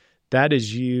which that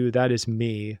is you, that is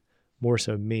me, more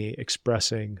so me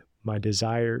expressing my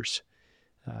desires.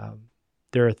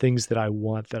 There are things that I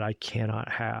want that I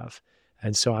cannot have.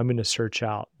 And so I'm going to search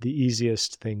out the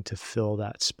easiest thing to fill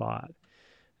that spot.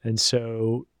 And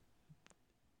so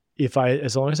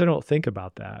as long as I don't think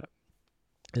about that,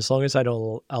 as long as I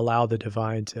don't allow the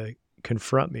divine to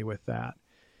confront me with that.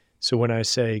 So when I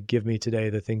say, give me today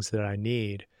the things that I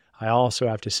need, I also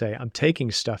have to say, I'm taking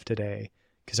stuff today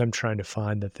because I'm trying to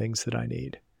find the things that I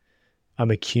need. I'm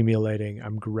accumulating,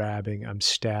 I'm grabbing, I'm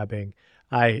stabbing.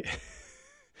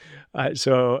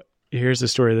 So here's a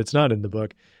story that's not in the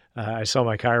book. I saw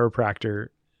my chiropractor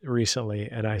recently,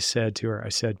 and I said to her,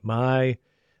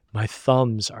 my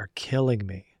thumbs are killing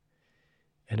me.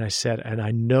 And I said, and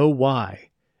I know why,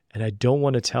 and I don't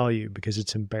want to tell you because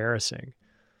it's embarrassing,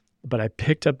 but I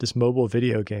picked up this mobile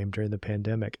video game during the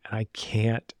pandemic, and I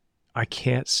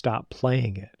can't stop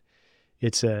playing it.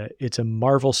 It's a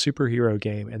Marvel superhero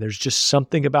game, and there's just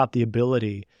something about the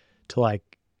ability to,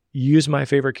 like, use my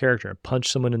favorite character and punch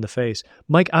someone in the face.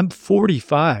 Mike, I'm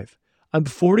 45. I'm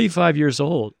 45 years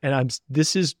old, and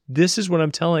this is what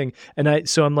I'm telling. And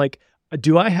I'm like,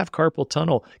 do I have carpal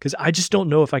tunnel? Because I just don't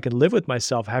know if I can live with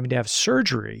myself having to have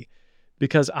surgery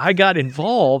because I got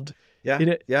involved in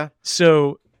it. Yeah.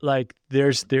 So, like,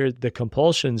 there's the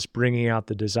compulsions bringing out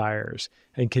the desires,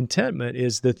 and contentment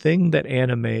is the thing that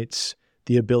animates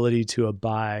the ability to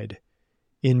abide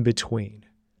in between.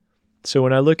 So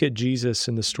when I look at Jesus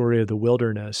in the story of the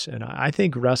wilderness, and I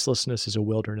think restlessness is a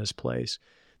wilderness place,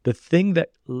 the thing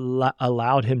that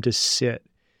allowed him to sit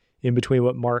in between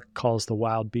what Mark calls the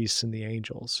wild beasts and the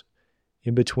angels,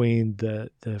 in between the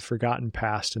forgotten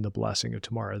past and the blessing of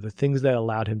tomorrow, the things that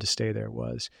allowed him to stay there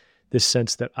was this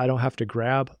sense that I don't have to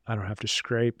grab, I don't have to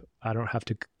scrape, I don't have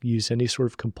to use any sort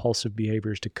of compulsive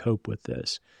behaviors to cope with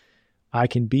this. I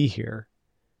can be here.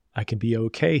 I can be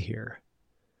okay here.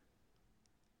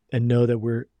 And know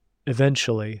that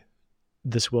eventually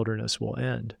this wilderness will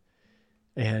end.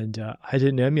 And I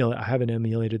haven't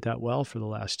emulated that well for the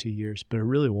last 2 years, but I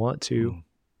really want to.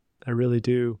 I really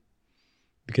do.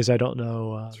 Because I don't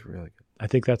know. It's really good. I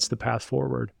think that's the path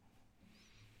forward.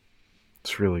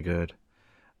 It's really good.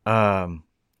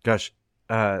 There's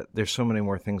so many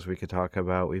more things we could talk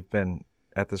about. We've been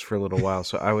at this for a little while,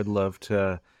 so I would love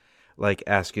to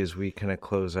ask you as we kind of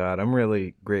close out. I'm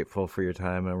really grateful for your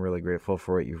time. I'm really grateful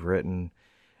for what you've written.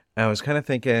 And I was kind of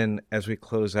thinking as we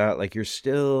close out, you're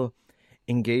still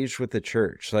engaged with the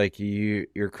church.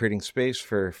 You're creating space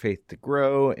for faith to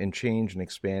grow and change and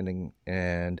expanding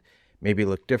and maybe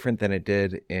look different than it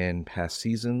did in past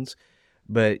seasons,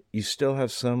 but you still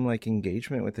have some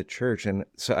engagement with the church. And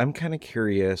so I'm kind of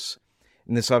curious,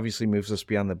 and this obviously moves us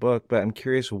beyond the book, but I'm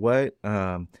curious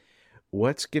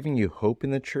what's giving you hope in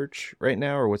the church right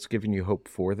now, or what's giving you hope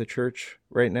for the church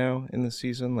right now in this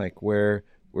season? Where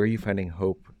are you finding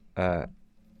hope?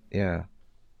 Yeah.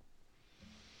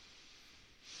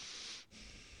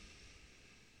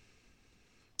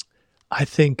 I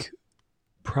think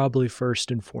probably first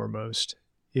and foremost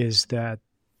is that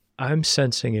I'm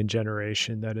sensing a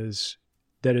generation that is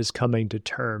coming to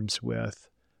terms with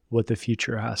what the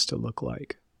future has to look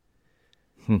like.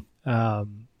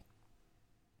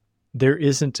 There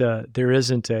isn't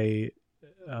a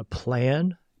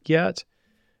plan yet,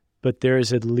 but there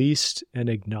is at least an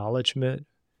acknowledgement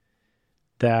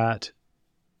that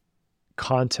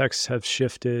contexts have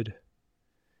shifted,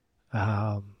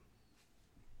 that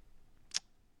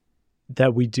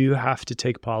we do have to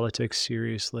take politics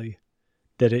seriously,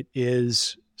 that it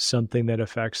is something that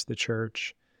affects the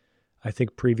church. I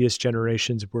think previous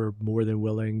generations were more than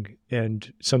willing,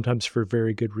 and sometimes for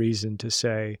very good reason, to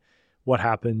say what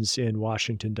happens in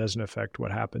Washington doesn't affect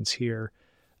what happens here.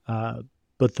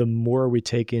 But the more we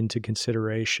take into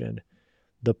consideration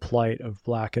the plight of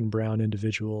Black and brown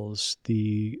individuals,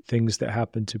 the things that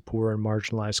happen to poor and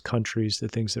marginalized countries, the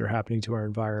things that are happening to our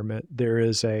environment, there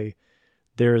is a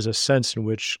sense in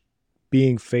which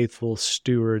being faithful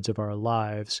stewards of our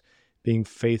lives, being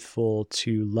faithful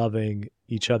to loving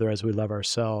each other as we love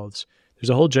ourselves, there's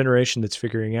a whole generation that's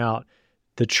figuring out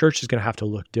the church is going to have to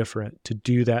look different to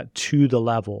do that to the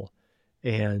level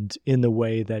and in the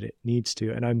way that it needs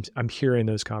to. And I'm hearing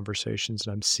those conversations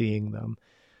and I'm seeing them.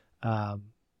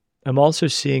 I'm also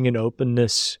seeing an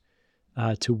openness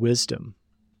to wisdom,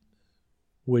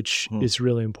 which is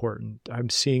really important. I'm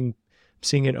seeing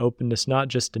an openness, not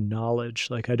just to knowledge.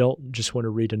 Like, I don't just want to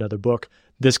read another book.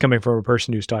 This coming from a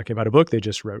person who's talking about a book they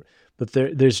just wrote. But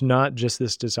there's not just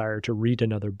this desire to read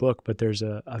another book, but there's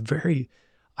a very,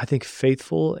 I think,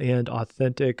 faithful and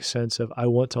authentic sense of, I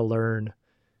want to learn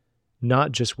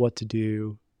not just what to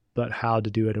do, but how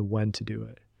to do it and when to do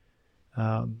it.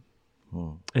 And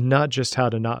not just how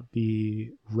to not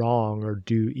be wrong or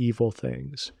do evil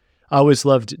things. I always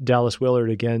loved Dallas Willard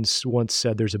again once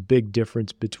said there's a big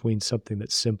difference between something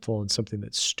that's sinful and something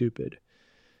that's stupid.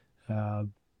 And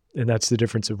that's the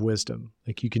difference of wisdom.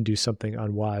 Like, you can do something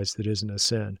unwise that isn't a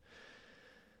sin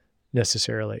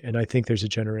necessarily. And I think there's a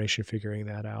generation figuring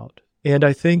that out. And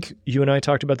I think you and I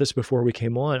talked about this before we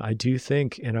came on. I do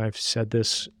think, and I've said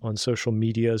this on social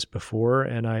medias before,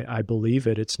 and I believe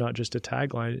it, it's not just a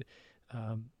tagline,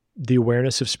 the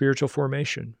awareness of spiritual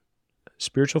formation.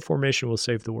 Spiritual formation will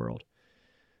save the world.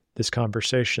 This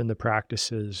conversation, the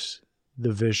practices,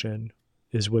 the vision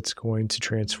is what's going to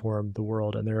transform the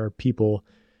world. And there are people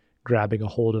grabbing a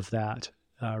hold of that,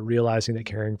 realizing that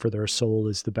caring for their soul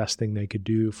is the best thing they could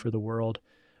do for the world,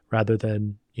 rather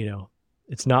than,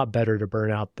 it's not better to burn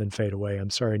out than fade away. I'm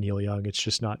sorry, Neil Young, it's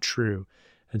just not true.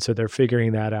 And so they're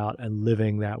figuring that out and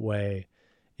living that way,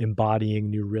 embodying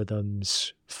new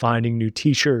rhythms, finding new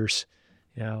teachers.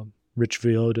 Rich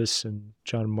Villodas and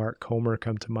John Mark Comer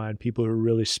come to mind, people who are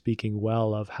really speaking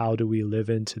well of how do we live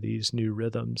into these new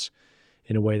rhythms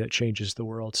in a way that changes the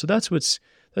world. So that's what's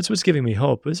giving me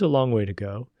hope. It's a long way to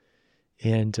go.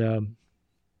 And I'm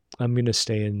going to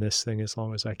stay in this thing as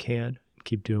long as I can,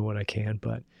 keep doing what I can.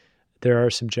 But there are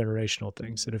some generational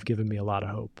things that have given me a lot of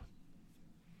hope.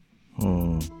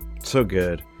 So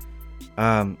good.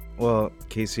 Well,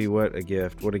 Casey, what a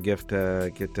gift. What a gift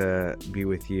to get to be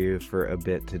with you for a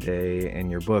bit today.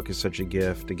 And your book is such a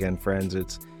gift. Again, friends,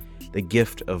 it's The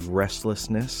Gift of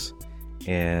Restlessness.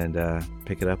 And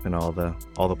pick it up in all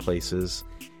the places.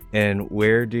 And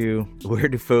where do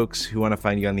folks who want to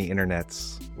find you on the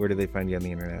internets, where do they find you on the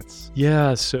internets?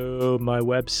 Yeah, so my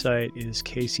website is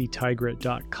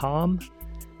caseytygrett.com.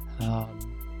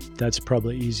 That's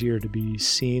probably easier to be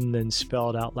seen than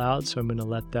spelled out loud, so I'm going to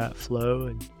let that flow,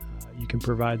 and you can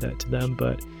provide that to them.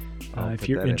 But if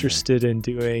you're interested in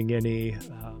doing any,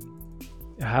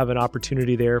 have an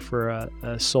opportunity there for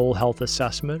a soul health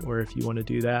assessment, or if you want to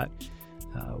do that,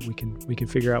 we can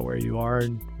figure out where you are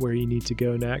and where you need to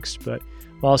go next. But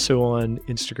I'm also on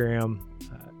Instagram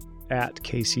at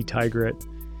Casey Tygrett,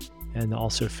 and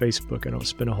also Facebook. I don't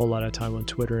spend a whole lot of time on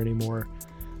Twitter anymore.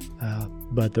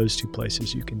 But those two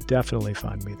places, you can definitely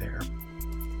find me there.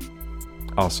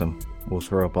 Awesome. We'll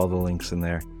throw up all the links in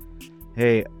there.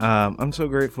 Hey, I'm so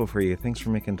grateful for you. Thanks for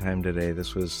making time today.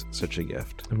 This was such a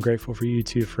gift. I'm grateful for you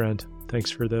too, friend. Thanks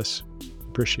for this.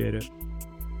 Appreciate it.